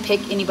I had to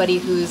pick anybody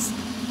who is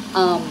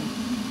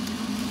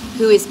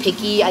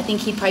picky, I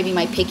think he'd probably be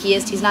my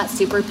pickiest. He's not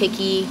super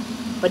picky,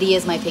 but he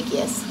is my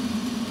pickiest.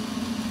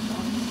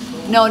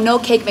 No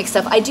cake mix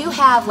stuff. I do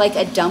have like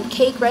a dump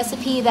cake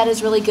recipe that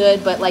is really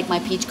good, but like my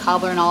peach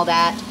cobbler and all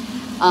that,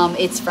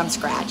 it's from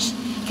scratch.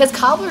 Because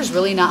cobbler is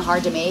really not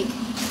hard to make.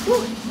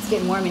 Whew, it's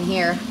getting warm in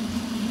here.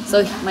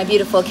 So my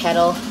beautiful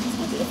kettle.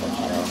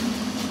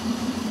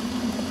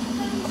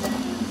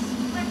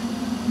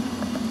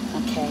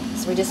 Okay,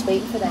 so we're just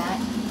waiting for that.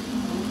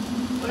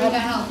 What do we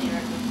got healthy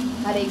right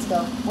now? How'd eggs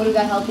go? What do we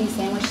got healthy?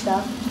 Sandwich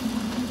stuff?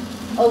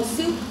 Oh,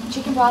 soup,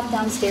 chicken broth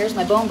downstairs,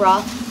 my bone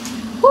broth.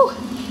 Whew,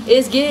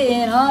 it's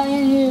getting hot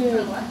in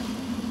here. What?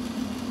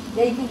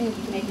 Yeah, you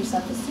can make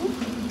yourself a soup.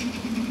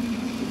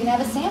 You can have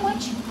a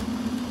sandwich.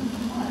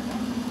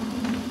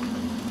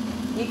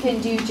 You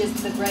can do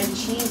just the bread and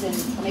cheese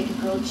and make a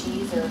grilled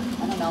cheese, or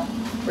I don't know.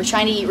 We're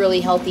trying to eat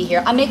really healthy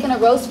here. I'm making a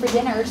roast for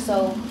dinner,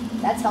 so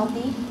that's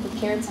healthy with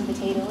carrots and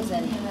potatoes,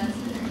 and that's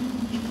dinner.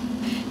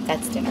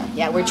 That's dinner.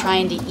 Yeah, we're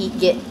trying to eat,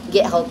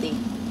 get healthy.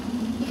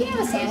 You can have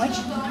a sandwich.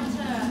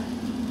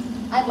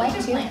 I'd like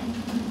What's your to.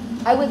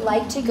 plan? I would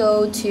like to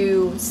go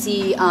to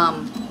see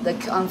the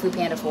Kung Fu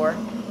Panda 4.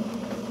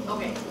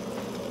 Okay.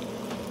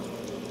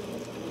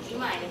 Would you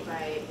mind if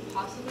I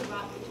possibly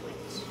brought the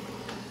twins?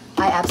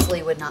 I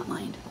absolutely would not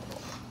mind.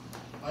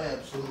 I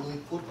absolutely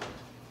would.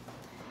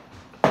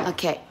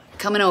 Okay,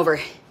 coming over.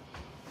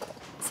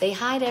 Say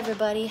hi to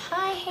everybody.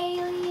 Hi,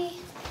 Haley.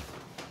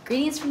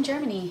 Greetings from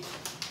Germany.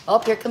 Oh,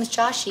 here comes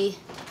Joshi.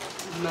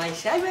 My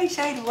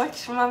side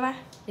works, Mama.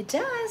 It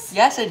does.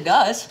 Yes, it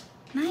does.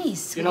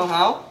 Nice. You know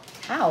how?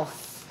 How?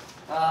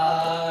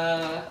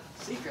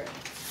 Secret.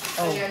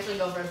 Oh. You actually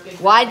go for a big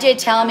Why'd you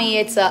tell me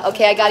it's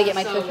okay? I gotta get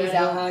my So cookies good. You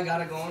know out. how I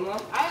got it going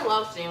on? I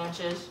love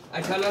sandwiches.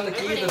 I turn on the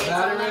key, Everybody the gets on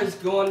battery them. is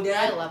going I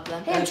dead. love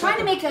them. Hey, I'm trying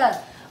to make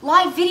a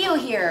live video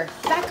here.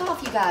 Back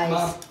off, you guys.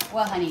 Mom.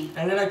 Well, honey.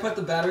 And then I put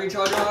the battery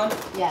charger on,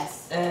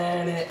 Yes.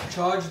 and it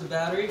charged the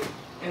battery,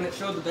 and it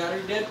showed the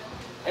battery did,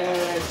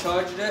 and I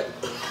charged it,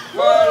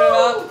 fired it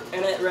up,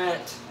 and it ran.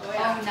 Oh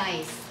yeah. Oh,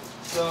 nice.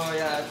 So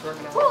yeah, it's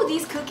working out. Whoa,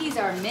 these cookies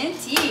are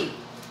minty.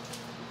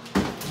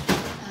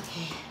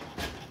 Okay.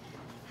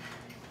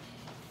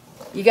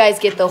 You guys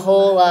get the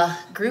whole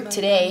group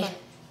today.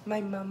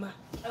 My mama.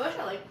 I wish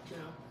I liked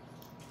tuna.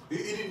 You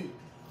didn't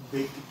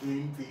bake the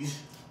green peas.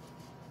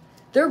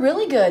 They're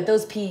really good,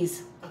 those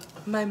peas.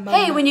 My mama.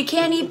 Hey, when you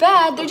can't eat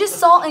bad, they're just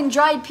salt and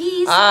dried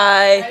peas.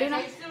 Hi. Have you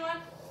tasted one?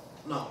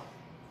 No.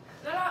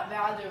 They're not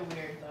bad, they're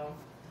weird though.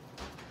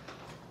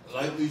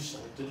 Lightly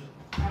salted.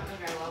 I don't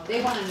think I love them.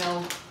 They want to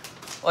know.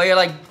 Oh, you're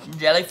like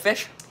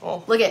jellyfish?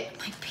 Oh, Look at,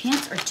 my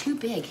pants are too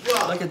big.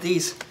 look at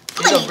these.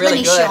 These Let are me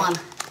really good. show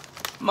them.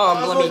 Mom,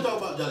 I let was me. talking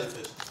about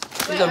jellyfish.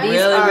 These are Wait, These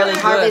really, are really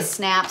harvest good.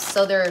 snaps,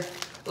 so they're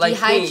Like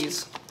dehydrated.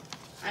 peas.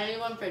 I need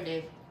one for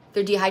Dave.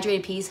 They're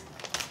dehydrated peas.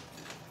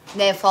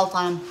 They have salt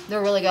on them.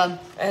 They're really good.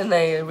 And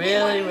they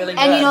really, really good.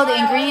 And you know the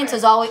ingredients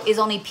is only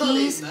I'm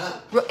peas. eating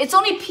that. It's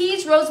only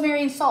peas,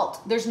 rosemary, and salt.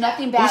 There's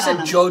nothing bad Who on said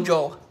them.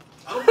 JoJo?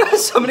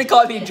 Somebody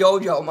called me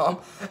JoJo, Mom.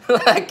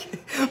 Like,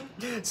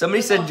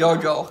 somebody said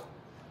JoJo.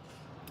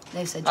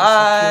 They said just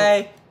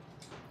Hi.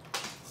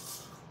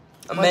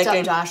 I'm What's making.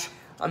 up, Josh?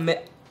 I'm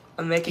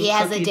making. He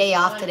has a cookies. day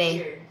off One today.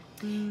 here.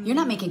 You're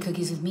not making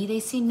cookies with me. They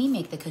seen me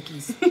make the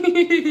cookies.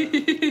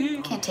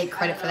 Can't take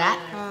credit for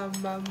that.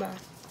 Mama.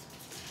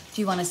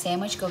 Do you want a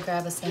sandwich? Go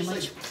grab a It's like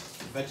sandwich.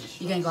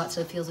 veggie. You gonna go out to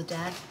the fields with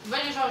Dad?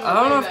 I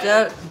don't know if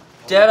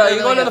Dad, are you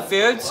going to the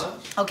fields?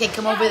 Okay,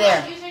 come over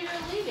there. You said you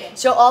were leaving.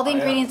 Show all the Oh, yeah.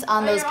 ingredients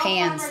on Oh, those you're all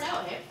pans. farmered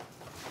out, hey?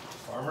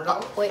 Farmer Oh,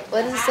 now? wait,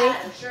 what does it say?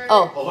 Sure.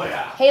 Oh, Oh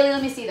yeah. Haley,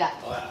 let me see that.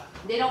 Oh yeah.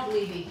 They don't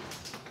believe me.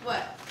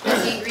 What?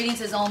 The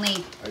ingredients is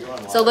only. Are you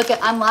on So look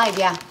at, I'm live,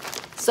 yeah.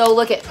 So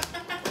look at,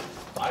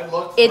 I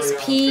looked It's for you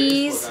on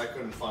peas. Facebook, I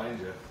couldn't find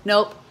you.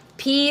 nope.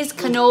 Peas,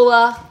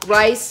 canola,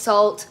 rice,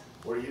 salt,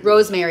 What are you doing?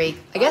 rosemary.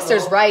 I guess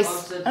there's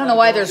rice. I don't know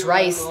why there's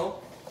rice.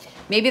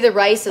 Maybe the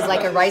rice is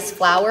like a rice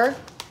flour.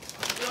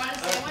 You want a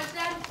sandwich,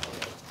 Dad?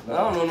 I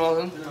don't know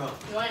nothing. No.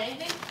 You want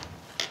anything?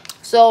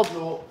 So,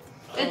 No.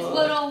 It's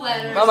little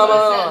letters. Mama, so it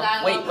Mama, says,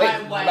 I wait, love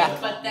wait, my wife,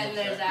 back. but then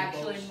there's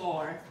actually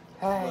more.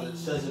 But it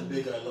says it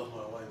big, I love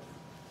my wife.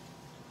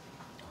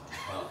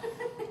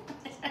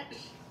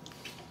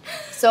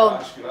 so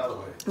Josh, get out of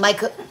the way.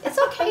 my it's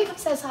okay if it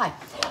says hi.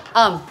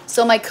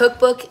 So my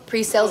cookbook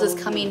pre-sales is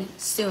coming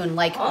soon,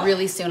 like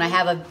really soon. I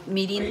have a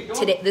meeting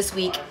today, this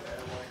week,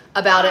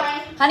 about it. Hi.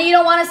 Honey, you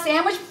don't want a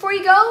sandwich before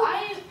you go?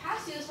 I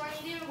passed you this morning.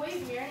 You didn't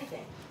wave me or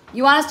anything.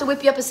 You want us to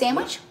whip you up a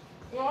sandwich?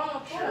 You want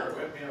a Sure,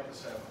 whip me up a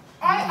sandwich.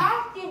 I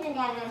asked you if you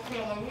wanted a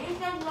sandwich. You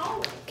said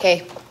no.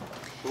 Okay.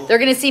 They're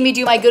gonna see me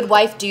do my good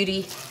wife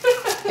duty.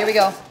 Here we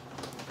go.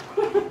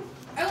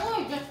 I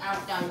only just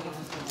outdone you.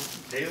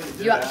 Haley did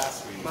You want-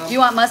 ask me. Do you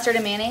want mustard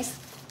and mayonnaise?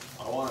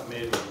 I want it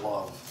made with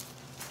love.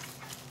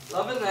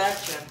 Love is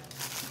action.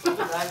 Love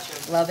is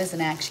action. Love is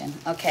an action.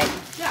 Okay.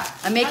 Yeah.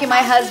 I'm making my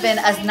husband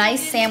a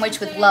nice sandwich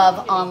with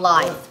love on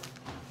live.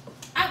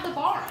 At the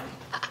bar.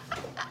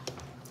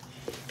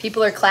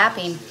 People are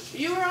clapping.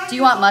 You were on Do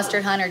you want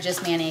mustard, hun, or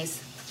just mayonnaise?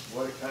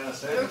 What kind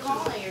of You were sandwich?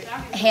 calling. You're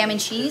talking. Ham and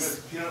If cheese?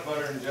 it's peanut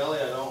butter and jelly,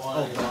 I don't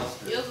want any You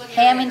mustard. look like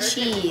Ham you're and urgent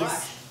cheese.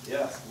 rush.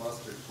 Yes,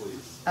 mustard,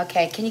 please.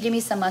 Okay, can you give me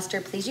some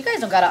mustard, please? You guys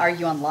don't gotta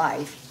argue on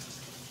live.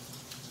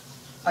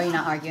 Are you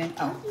not arguing?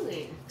 Oh,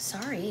 Really?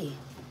 sorry.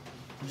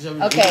 Just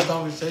Okay.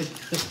 conversation.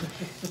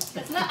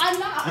 It's not. I'm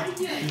not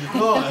arguing.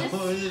 No, I'm I just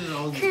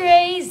don't know.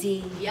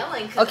 Crazy.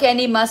 yelling. 'cause Okay, I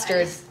need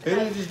mustard.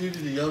 Haley just needed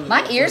to yell.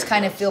 My ears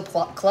kind of feel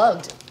plugged.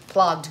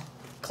 Plugged.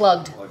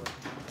 Plugged.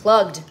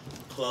 Plugged.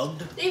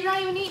 Plugged. You're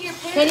not even eating your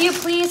pears. Can you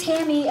please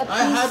hand me a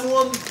I had piece?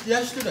 one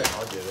yesterday.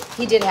 I'll get it.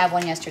 He did have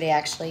one yesterday,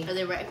 actually. Are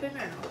they ripened or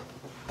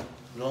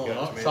no? No, Got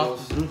Oh, tomatoes?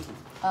 chopped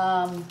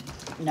and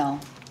juicy. No.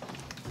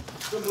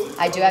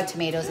 I do have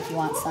tomatoes if you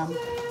want some.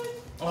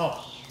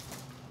 Oh.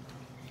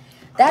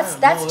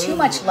 That's too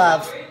much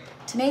love.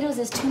 Tomatoes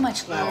is too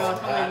much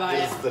love. That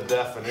is the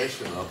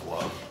definition of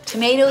love.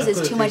 Tomatoes I is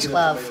could've too much taken a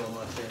love. tomato on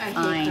my sandwich. I hate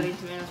Fine. putting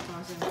tomatoes on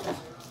my sandwiches.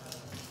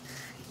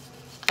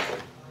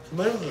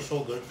 Tomatoes are so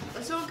good.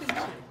 It's so good.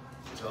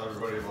 Tell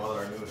everybody about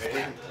our new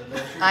hay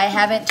adventure. I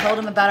haven't told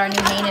him about our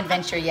new Hain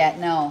adventure yet,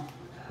 no.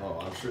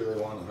 Oh, I'm sure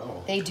they want to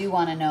know. They do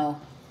want to know.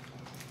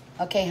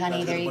 Okay,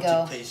 honey, there you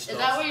go. Is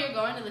that where you're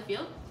going to the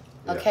field?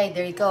 Yeah. Okay,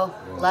 there you go.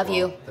 Love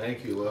you.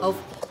 Thank you, love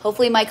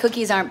Hopefully my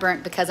cookies aren't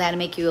burnt because I had to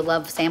make you a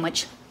love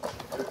sandwich.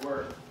 Good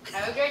work.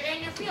 Have a great day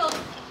in your field.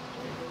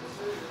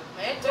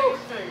 Later.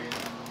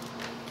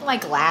 My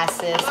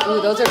glasses.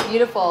 Ooh, those are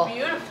beautiful.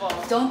 Beautiful.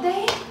 Don't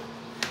they?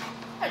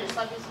 I just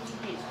love you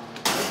some cheese.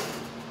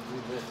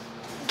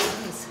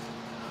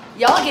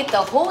 Y'all get the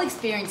whole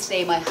experience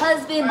today. My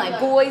husband, my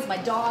boys, my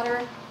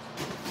daughter.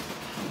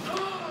 I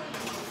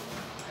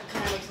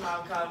kind of make some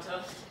avocado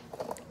toast.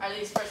 Are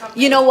these for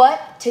something? You know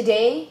what?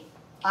 Today,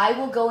 I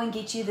will go and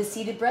get you the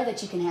seeded bread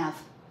that you can have.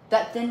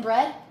 That thin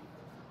bread?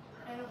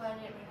 I don't buy it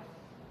right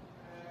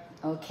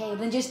now. Okay,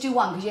 then just do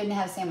one because you didn't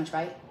have a sandwich,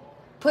 right?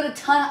 Put a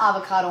ton of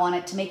avocado on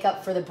it to make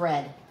up for the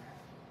bread.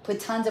 Put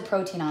tons of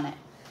protein on it.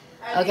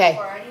 Are Okay. these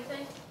for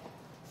anything?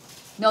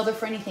 No, they're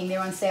for anything.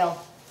 They're on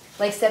sale.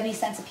 Like 70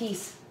 cents a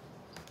piece.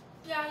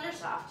 Yeah, they're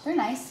soft. They're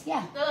nice,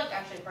 yeah. They're like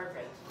actually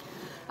perfect.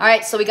 All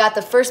right, so we got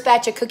the first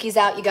batch of cookies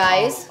out, you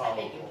guys.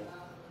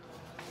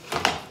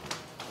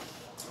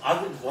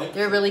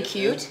 They're really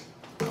cute.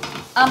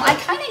 I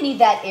kind of need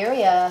that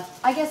area.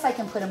 I guess I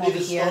can put them over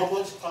here.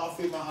 Starbucks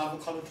coffee, my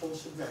avocado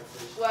toast for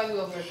breakfast. Well, I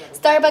go for it.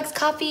 Starbucks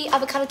coffee,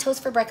 avocado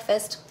toast for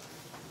breakfast.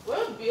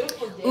 What a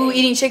beautiful day. Ooh,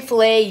 eating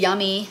Chick-fil-A,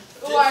 yummy.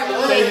 Ooh, I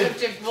love Chick-fil-A.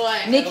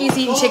 Chick-fil-A. Nikki's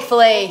eating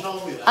Chick-fil-A.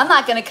 I'm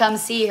not going to come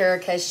see her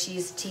because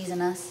she's teasing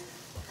us.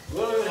 We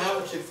don't even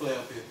have a Chick-fil-A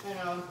up here.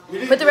 I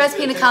know. Put the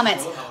recipe in the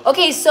comments.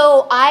 Okay,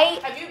 so I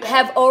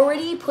have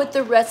already put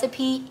the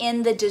recipe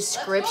in the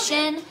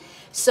description.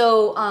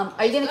 So,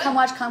 are you going to come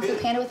watch Kung Fu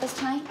Panda with us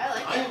tonight? I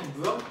like I it. am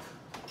drunk.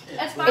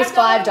 It's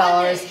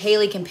 $5.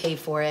 Haley can pay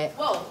for it.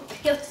 Whoa.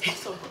 It's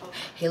so cool.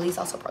 Haley's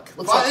also broke.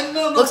 Looks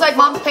No, looks like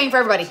mom's paying for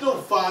everybody. It's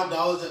not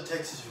 $5 at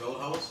Texas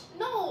Roadhouse.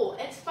 No,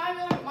 it's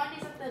 $5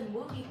 Mondays at the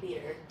movie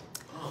theater.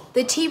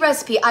 The tea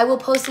recipe. I will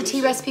post a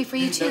tea recipe for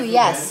you too.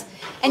 Yes.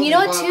 And you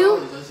know what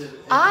too?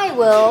 I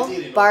will,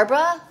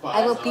 Barbara,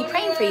 I will be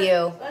praying for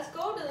you. Let's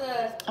go to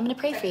the... I'm going to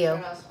pray for you.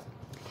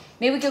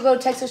 Maybe we could go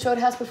to Texas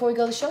Roadhouse before we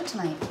go to the show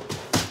tonight.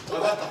 I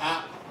got the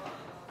app.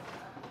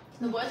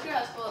 The Boy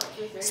Scout full at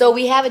 3:30. So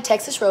we have a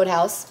Texas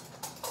Roadhouse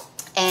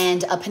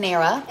and a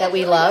Panera that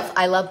we love.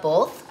 I love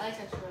both. I like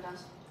Texas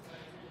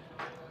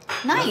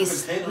Roadhouse.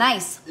 Nice.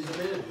 Nice. Is it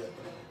made of it?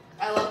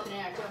 I love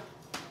Panera too.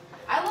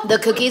 I love The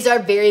cookies are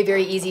very,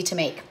 very easy to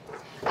make.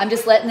 I'm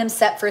just letting them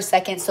set for a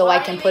second so I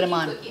can put them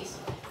on. Cookies?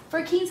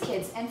 For Keen's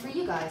kids and for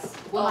you guys.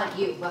 Well, not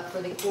you, but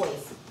for the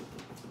boys.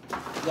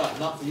 No,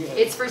 not for you.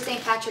 It's for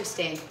St. Patrick's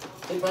Day.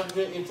 St. Patrick's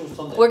Day into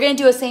Sunday. We're going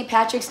to do a St.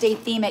 Patrick's Day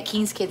theme at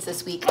Keen's Kids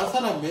this week. I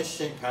thought I missed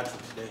St.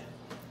 Patrick's Day.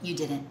 You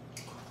didn't.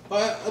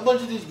 But a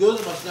bunch of these girls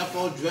in my snap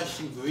all dressed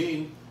in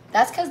green.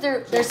 That's because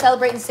they're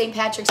celebrating St.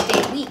 Patrick's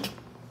Day week.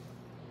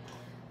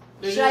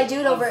 Should I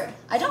do it over?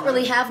 I don't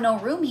really have no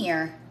room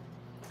here.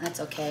 That's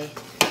okay.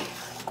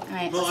 All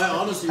right. No, let's I put these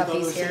honestly thought it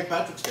puppies was here. St.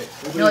 Patrick's Day.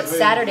 No, it's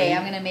Saturday. Green.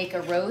 I'm gonna make a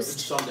It's roast.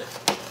 Sunday.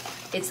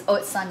 It's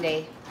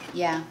Sunday.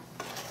 Yeah.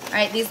 All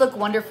right, these look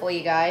wonderful,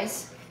 you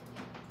guys.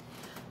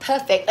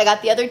 Perfect. I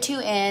got the other two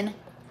in.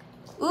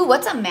 Ooh,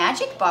 what's a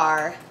magic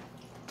bar?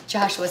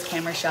 Joshua's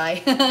camera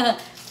shy.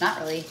 Not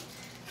really.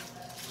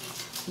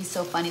 He's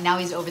so funny. Now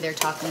he's over there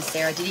talking to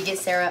Sarah. Did he get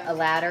Sarah a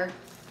ladder?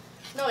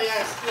 No, he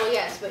got a, well,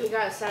 yes, but he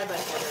got a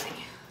side-by-side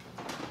running.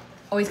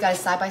 Oh, he's got a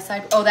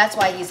side-by-side? Oh, that's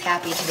why he's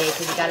happy today,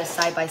 because he got a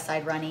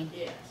side-by-side running.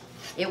 Yeah.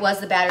 It was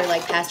the battery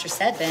like Pastor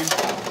said then.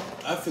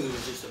 I figured it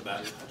was just a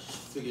battery. I just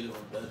figured it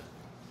was bad.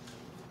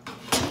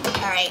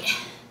 All right.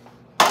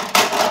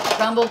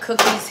 Crumble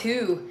cookies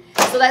who?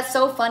 So that's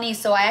so funny.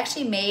 So I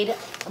actually made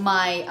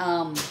my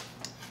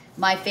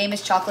my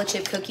famous chocolate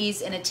chip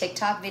cookies in a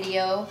TikTok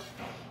video,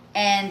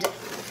 and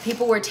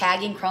people were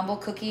tagging Crumble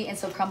Cookie, and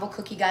so Crumble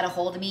Cookie got a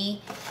hold of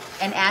me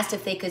and asked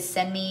if they could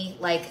send me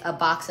like a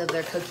box of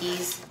their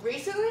cookies.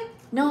 Recently?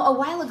 No, a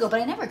while ago, but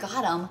I never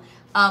got them.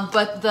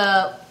 But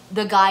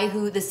the guy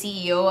the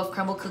CEO of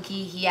Crumble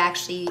Cookie, he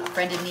actually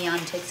friended me on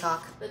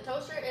TikTok. The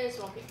toaster is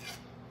smoking.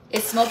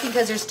 It's smoking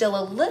because there's still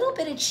a little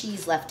bit of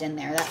cheese left in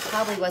there. That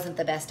probably wasn't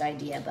the best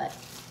idea, but...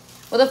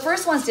 Well, the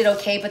first ones did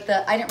okay, but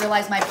I didn't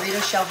realize my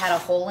burrito shell had a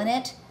hole in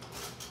it.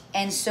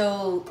 And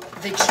so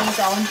the cheese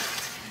all...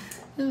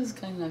 It was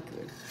kind of not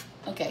good.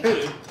 Okay.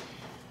 Really?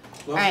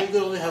 Well, All right. you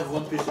could only have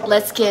one piece of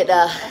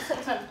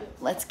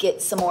Let's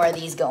get some more of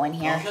these going I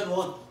here. had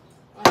one.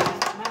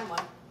 Man,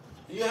 what?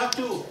 You have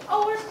two.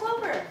 Oh, where's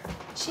Clover?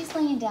 She's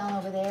laying down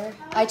over there.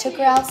 I took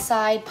her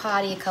outside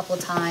potty a couple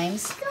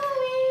times.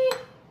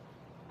 Chloe!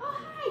 Oh,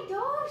 hi,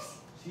 dogs.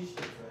 She's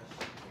so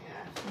fresh.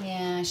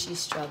 Yeah. Yeah, she's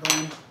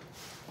struggling.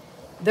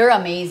 They're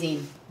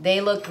amazing.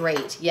 They look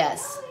great,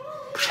 yes. All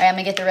right, I'm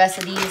gonna get the rest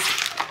of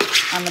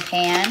these on the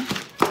pan.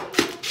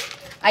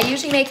 I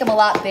usually make them a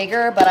lot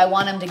bigger, but I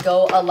want them to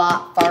go a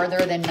lot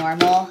farther than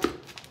normal.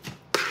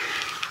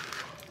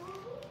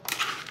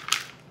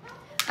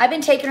 I've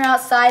been taking her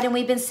outside and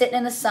we've been sitting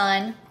in the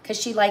sun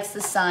because she likes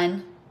the sun.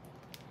 And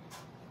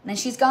then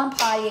she's gone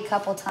potty a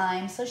couple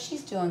times, so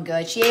she's doing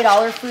good. She ate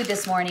all her food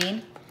this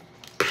morning.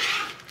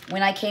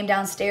 when I came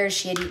downstairs,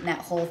 she had eaten that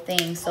whole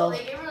thing. So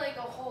they gave her like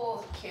a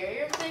whole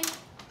carrier thing?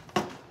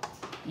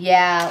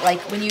 yeah, like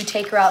when you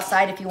take her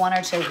outside, if you want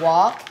her to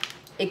walk,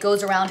 it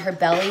goes around her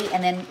belly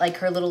and then like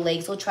her little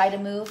legs will try to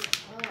move.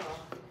 Oh.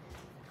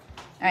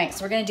 All right,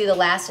 so we're gonna do the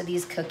last of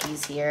these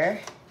cookies here.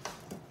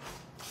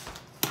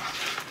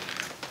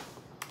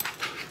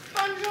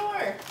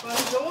 Bonjour.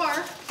 Bonjour. All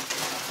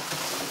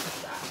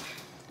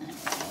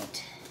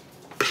right.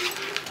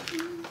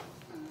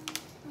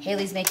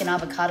 Haley's making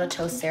avocado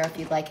toast, Sarah, if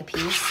you'd like a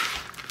piece.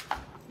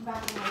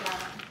 Back on my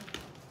diet.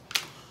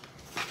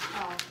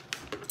 Oh.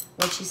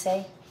 What'd she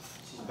say?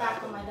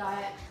 Back on my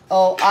diet.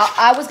 Oh,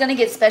 I was gonna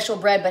get special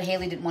bread, but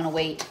Haley didn't want to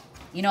wait.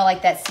 You know,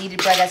 like that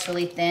seeded bread that's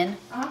really thin?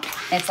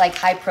 It's like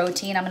high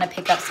protein. I'm gonna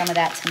pick up some of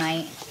that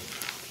tonight.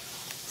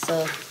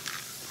 So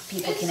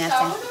people can have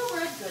some. Is sourdough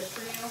bread good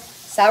for you?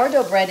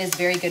 Sourdough bread is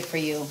very good for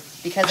you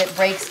because it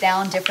breaks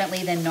down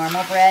differently than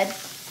normal bread.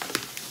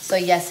 So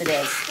yes, it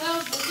is. So I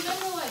was looking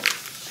at like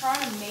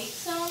trying to make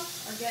some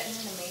or getting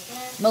into making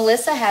it.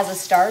 Melissa has a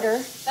starter.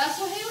 That's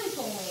what Haley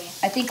told me.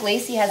 I think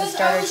Lacey has a 'Cause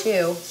starter I was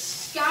too.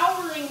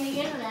 Scouring the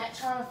internet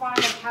trying to find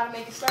like how to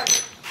make a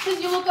starter. Because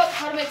you look up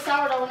how to make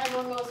sourdough and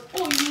everyone goes,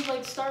 oh, you need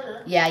like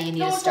starter. Yeah, you need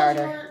no a one starter.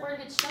 tells you where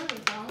to get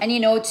started from. And you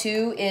know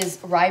too is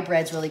rye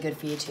bread's really good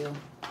for you too.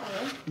 Oh,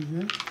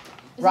 Mm-hmm. Is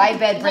Rye that-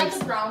 bread is breaks. that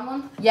the brown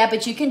one? Yeah,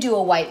 but you can do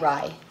a white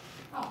rye.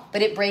 Oh.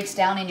 But it breaks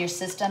down in your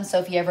system. So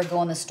if you ever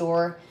go in the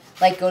store,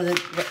 like go to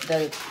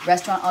the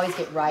restaurant, always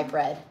get rye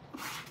bread.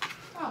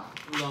 Oh.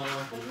 No.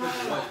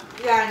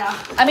 Yeah, I know.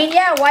 I mean,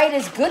 yeah, white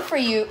is good for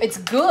you. It's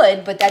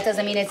good, but that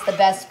doesn't mean it's the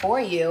best for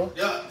you.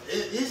 Yeah,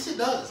 yes it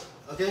does.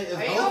 Okay, if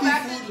Are you going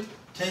back healthy food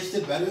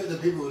tasted better, then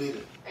people would eat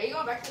it. Are you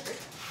going back to church?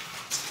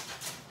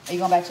 Are you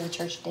going back to the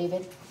church,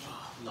 David?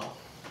 No.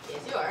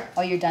 Yes, you are.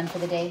 Oh, you're done for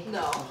the day?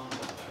 No.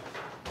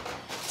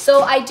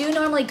 So I do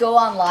normally go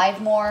on live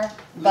more,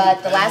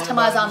 but the last time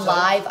I was on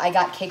live, I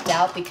got kicked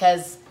out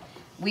because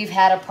we've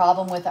had a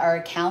problem with our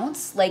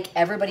accounts. Like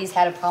everybody's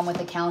had a problem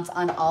with accounts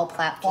on all So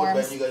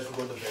platforms. then you guys were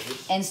going to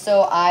Vegas. And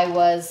so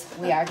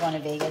we are going to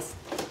Vegas.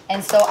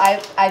 And so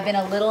I've been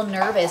a little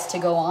nervous to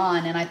go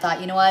on, and I thought,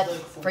 you know what,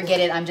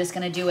 forget it. I'm just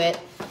gonna do it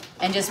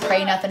and just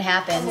pray nothing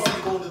happens.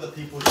 I'm going to the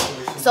people's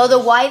choice. So the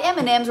white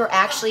M&Ms were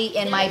actually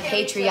in my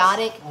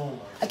patriotic.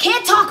 I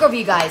can't talk over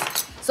you guys.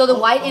 So the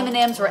white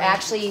M&Ms were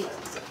actually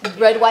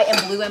red, white, and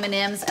blue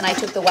M&Ms, and I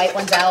took the white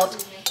ones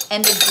out.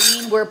 And the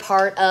green were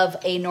part of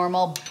a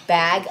normal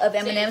bag of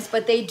M&Ms,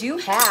 but they do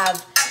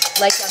have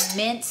like a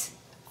mint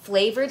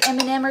flavored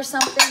M&M or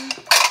something.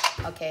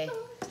 Okay,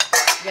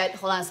 good.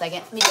 Hold on a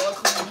second. Let me go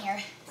clean in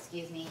here.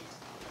 Excuse me.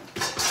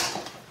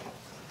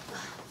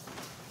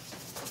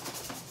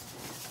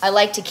 I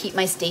like to keep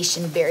my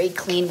station very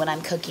clean when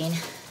I'm cooking.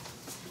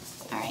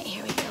 All right,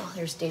 here we go.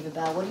 There's David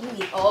Bell. What do you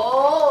eat?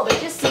 Oh, they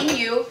just seen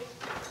you.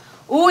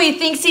 Ooh, he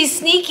thinks he's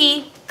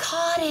sneaky.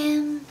 Caught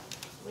him.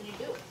 What do you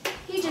do?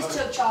 He just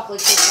took chocolate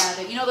chips out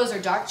of it. You know those are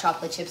dark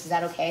chocolate chips. Is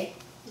that okay?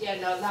 Yeah,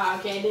 no, I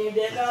can't do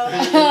that. No.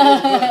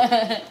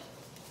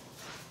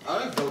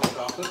 I like dark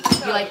chocolate.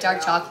 You like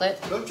dark chocolate?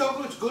 Dark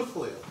chocolate's good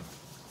for you.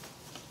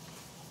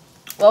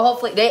 Well,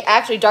 hopefully,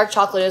 dark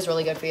chocolate is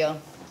really good for you.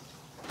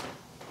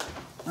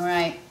 All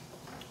right.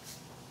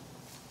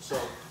 So,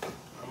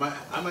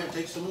 I might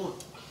take some more.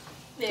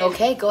 Yeah.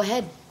 Okay, go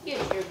ahead. Get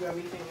your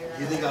grubby finger.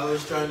 You think I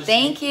was trying to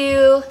Thank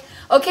you.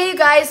 Okay, you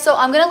guys, so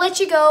I'm going to let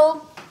you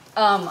go.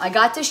 I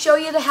got to show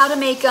you how to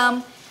make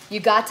them. You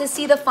got to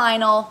see the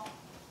final.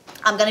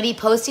 I'm going to be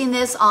posting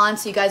this on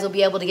so you guys will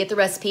be able to get the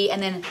recipe.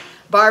 And then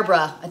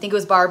Barbara, I think it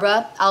was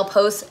Barbara, I'll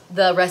post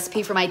the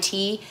recipe for my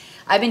tea.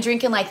 I've been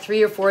drinking like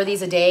 3 or 4 of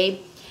these a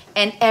day.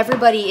 And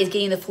everybody is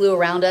getting the flu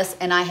around us,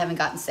 and I haven't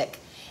gotten sick.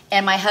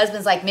 And my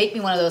husband's like, make me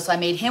one of those. So I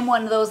made him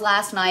one of those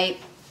last night.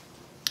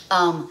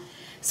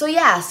 So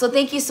yeah, so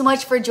thank you so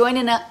much for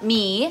joining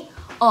me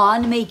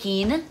on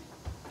making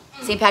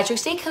St.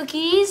 Patrick's Day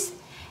cookies.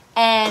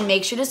 And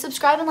make sure to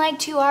subscribe and like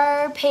to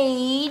our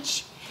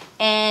page.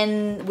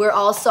 And we're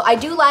also, I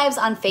do lives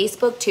on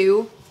Facebook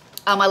too.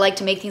 I like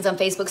to make things on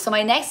Facebook. So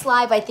my next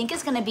live, I think,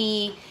 is going to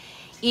be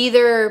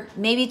either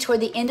maybe toward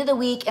the end of the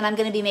week, and I'm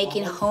going to be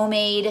making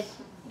homemade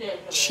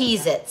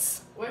Cheez-Its.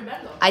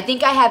 I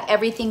think I have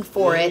everything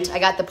for it. I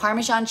got the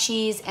Parmesan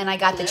cheese and I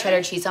got the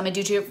cheddar cheese. So I'm going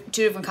to do two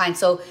different kinds.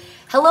 So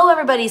hello,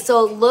 everybody.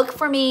 So look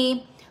for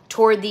me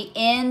toward the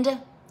end.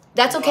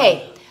 That's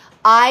okay.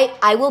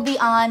 I will be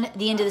on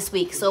the end of this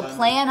week. So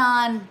plan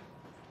on,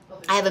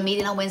 I have a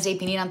meeting on Wednesday,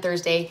 meeting on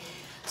Thursday.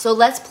 So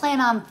let's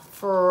plan on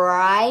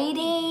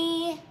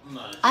Friday.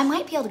 Nice. I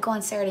might be able to go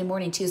on Saturday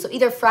morning too. So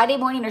either Friday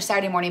morning or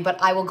Saturday morning,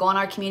 but I will go on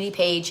our community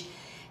page,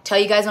 tell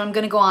you guys when I'm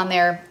going to go on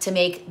there to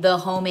make the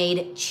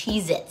homemade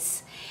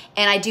Cheez-Its.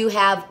 And I do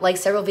have like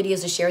several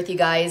videos to share with you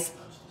guys.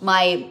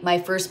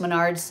 My first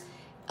Menards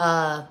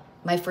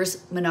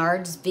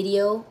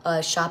video,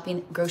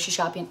 grocery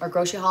shopping or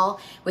grocery haul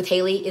with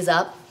Haley is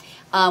up.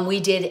 We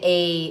did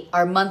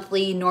our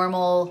monthly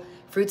normal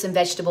fruits and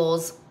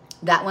vegetables.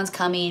 That one's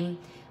coming.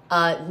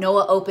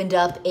 Noah opened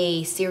up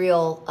a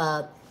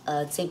cereal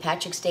St.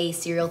 Patrick's Day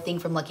cereal thing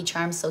from Lucky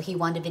Charms, so he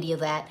wanted to video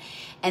that.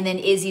 And then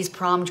Izzy's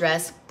prom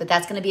dress, but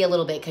that's going to be a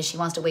little bit because she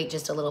wants to wait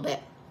just a little bit.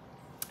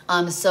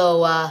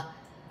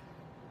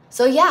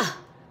 So yeah.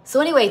 So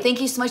anyway,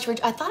 thank you so much for,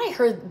 I thought I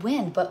heard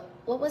wind, but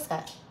what was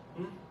that?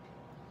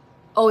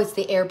 Oh, it's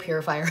the air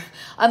purifier.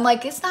 I'm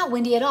like, it's not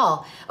windy at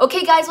all.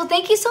 Okay, guys, well,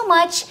 thank you so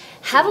much.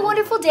 Have a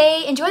wonderful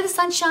day. Enjoy the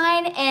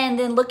sunshine, and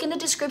then look in the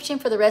description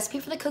for the recipe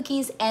for the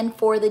cookies and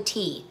for the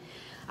tea.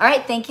 All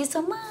right, thank you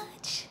so much.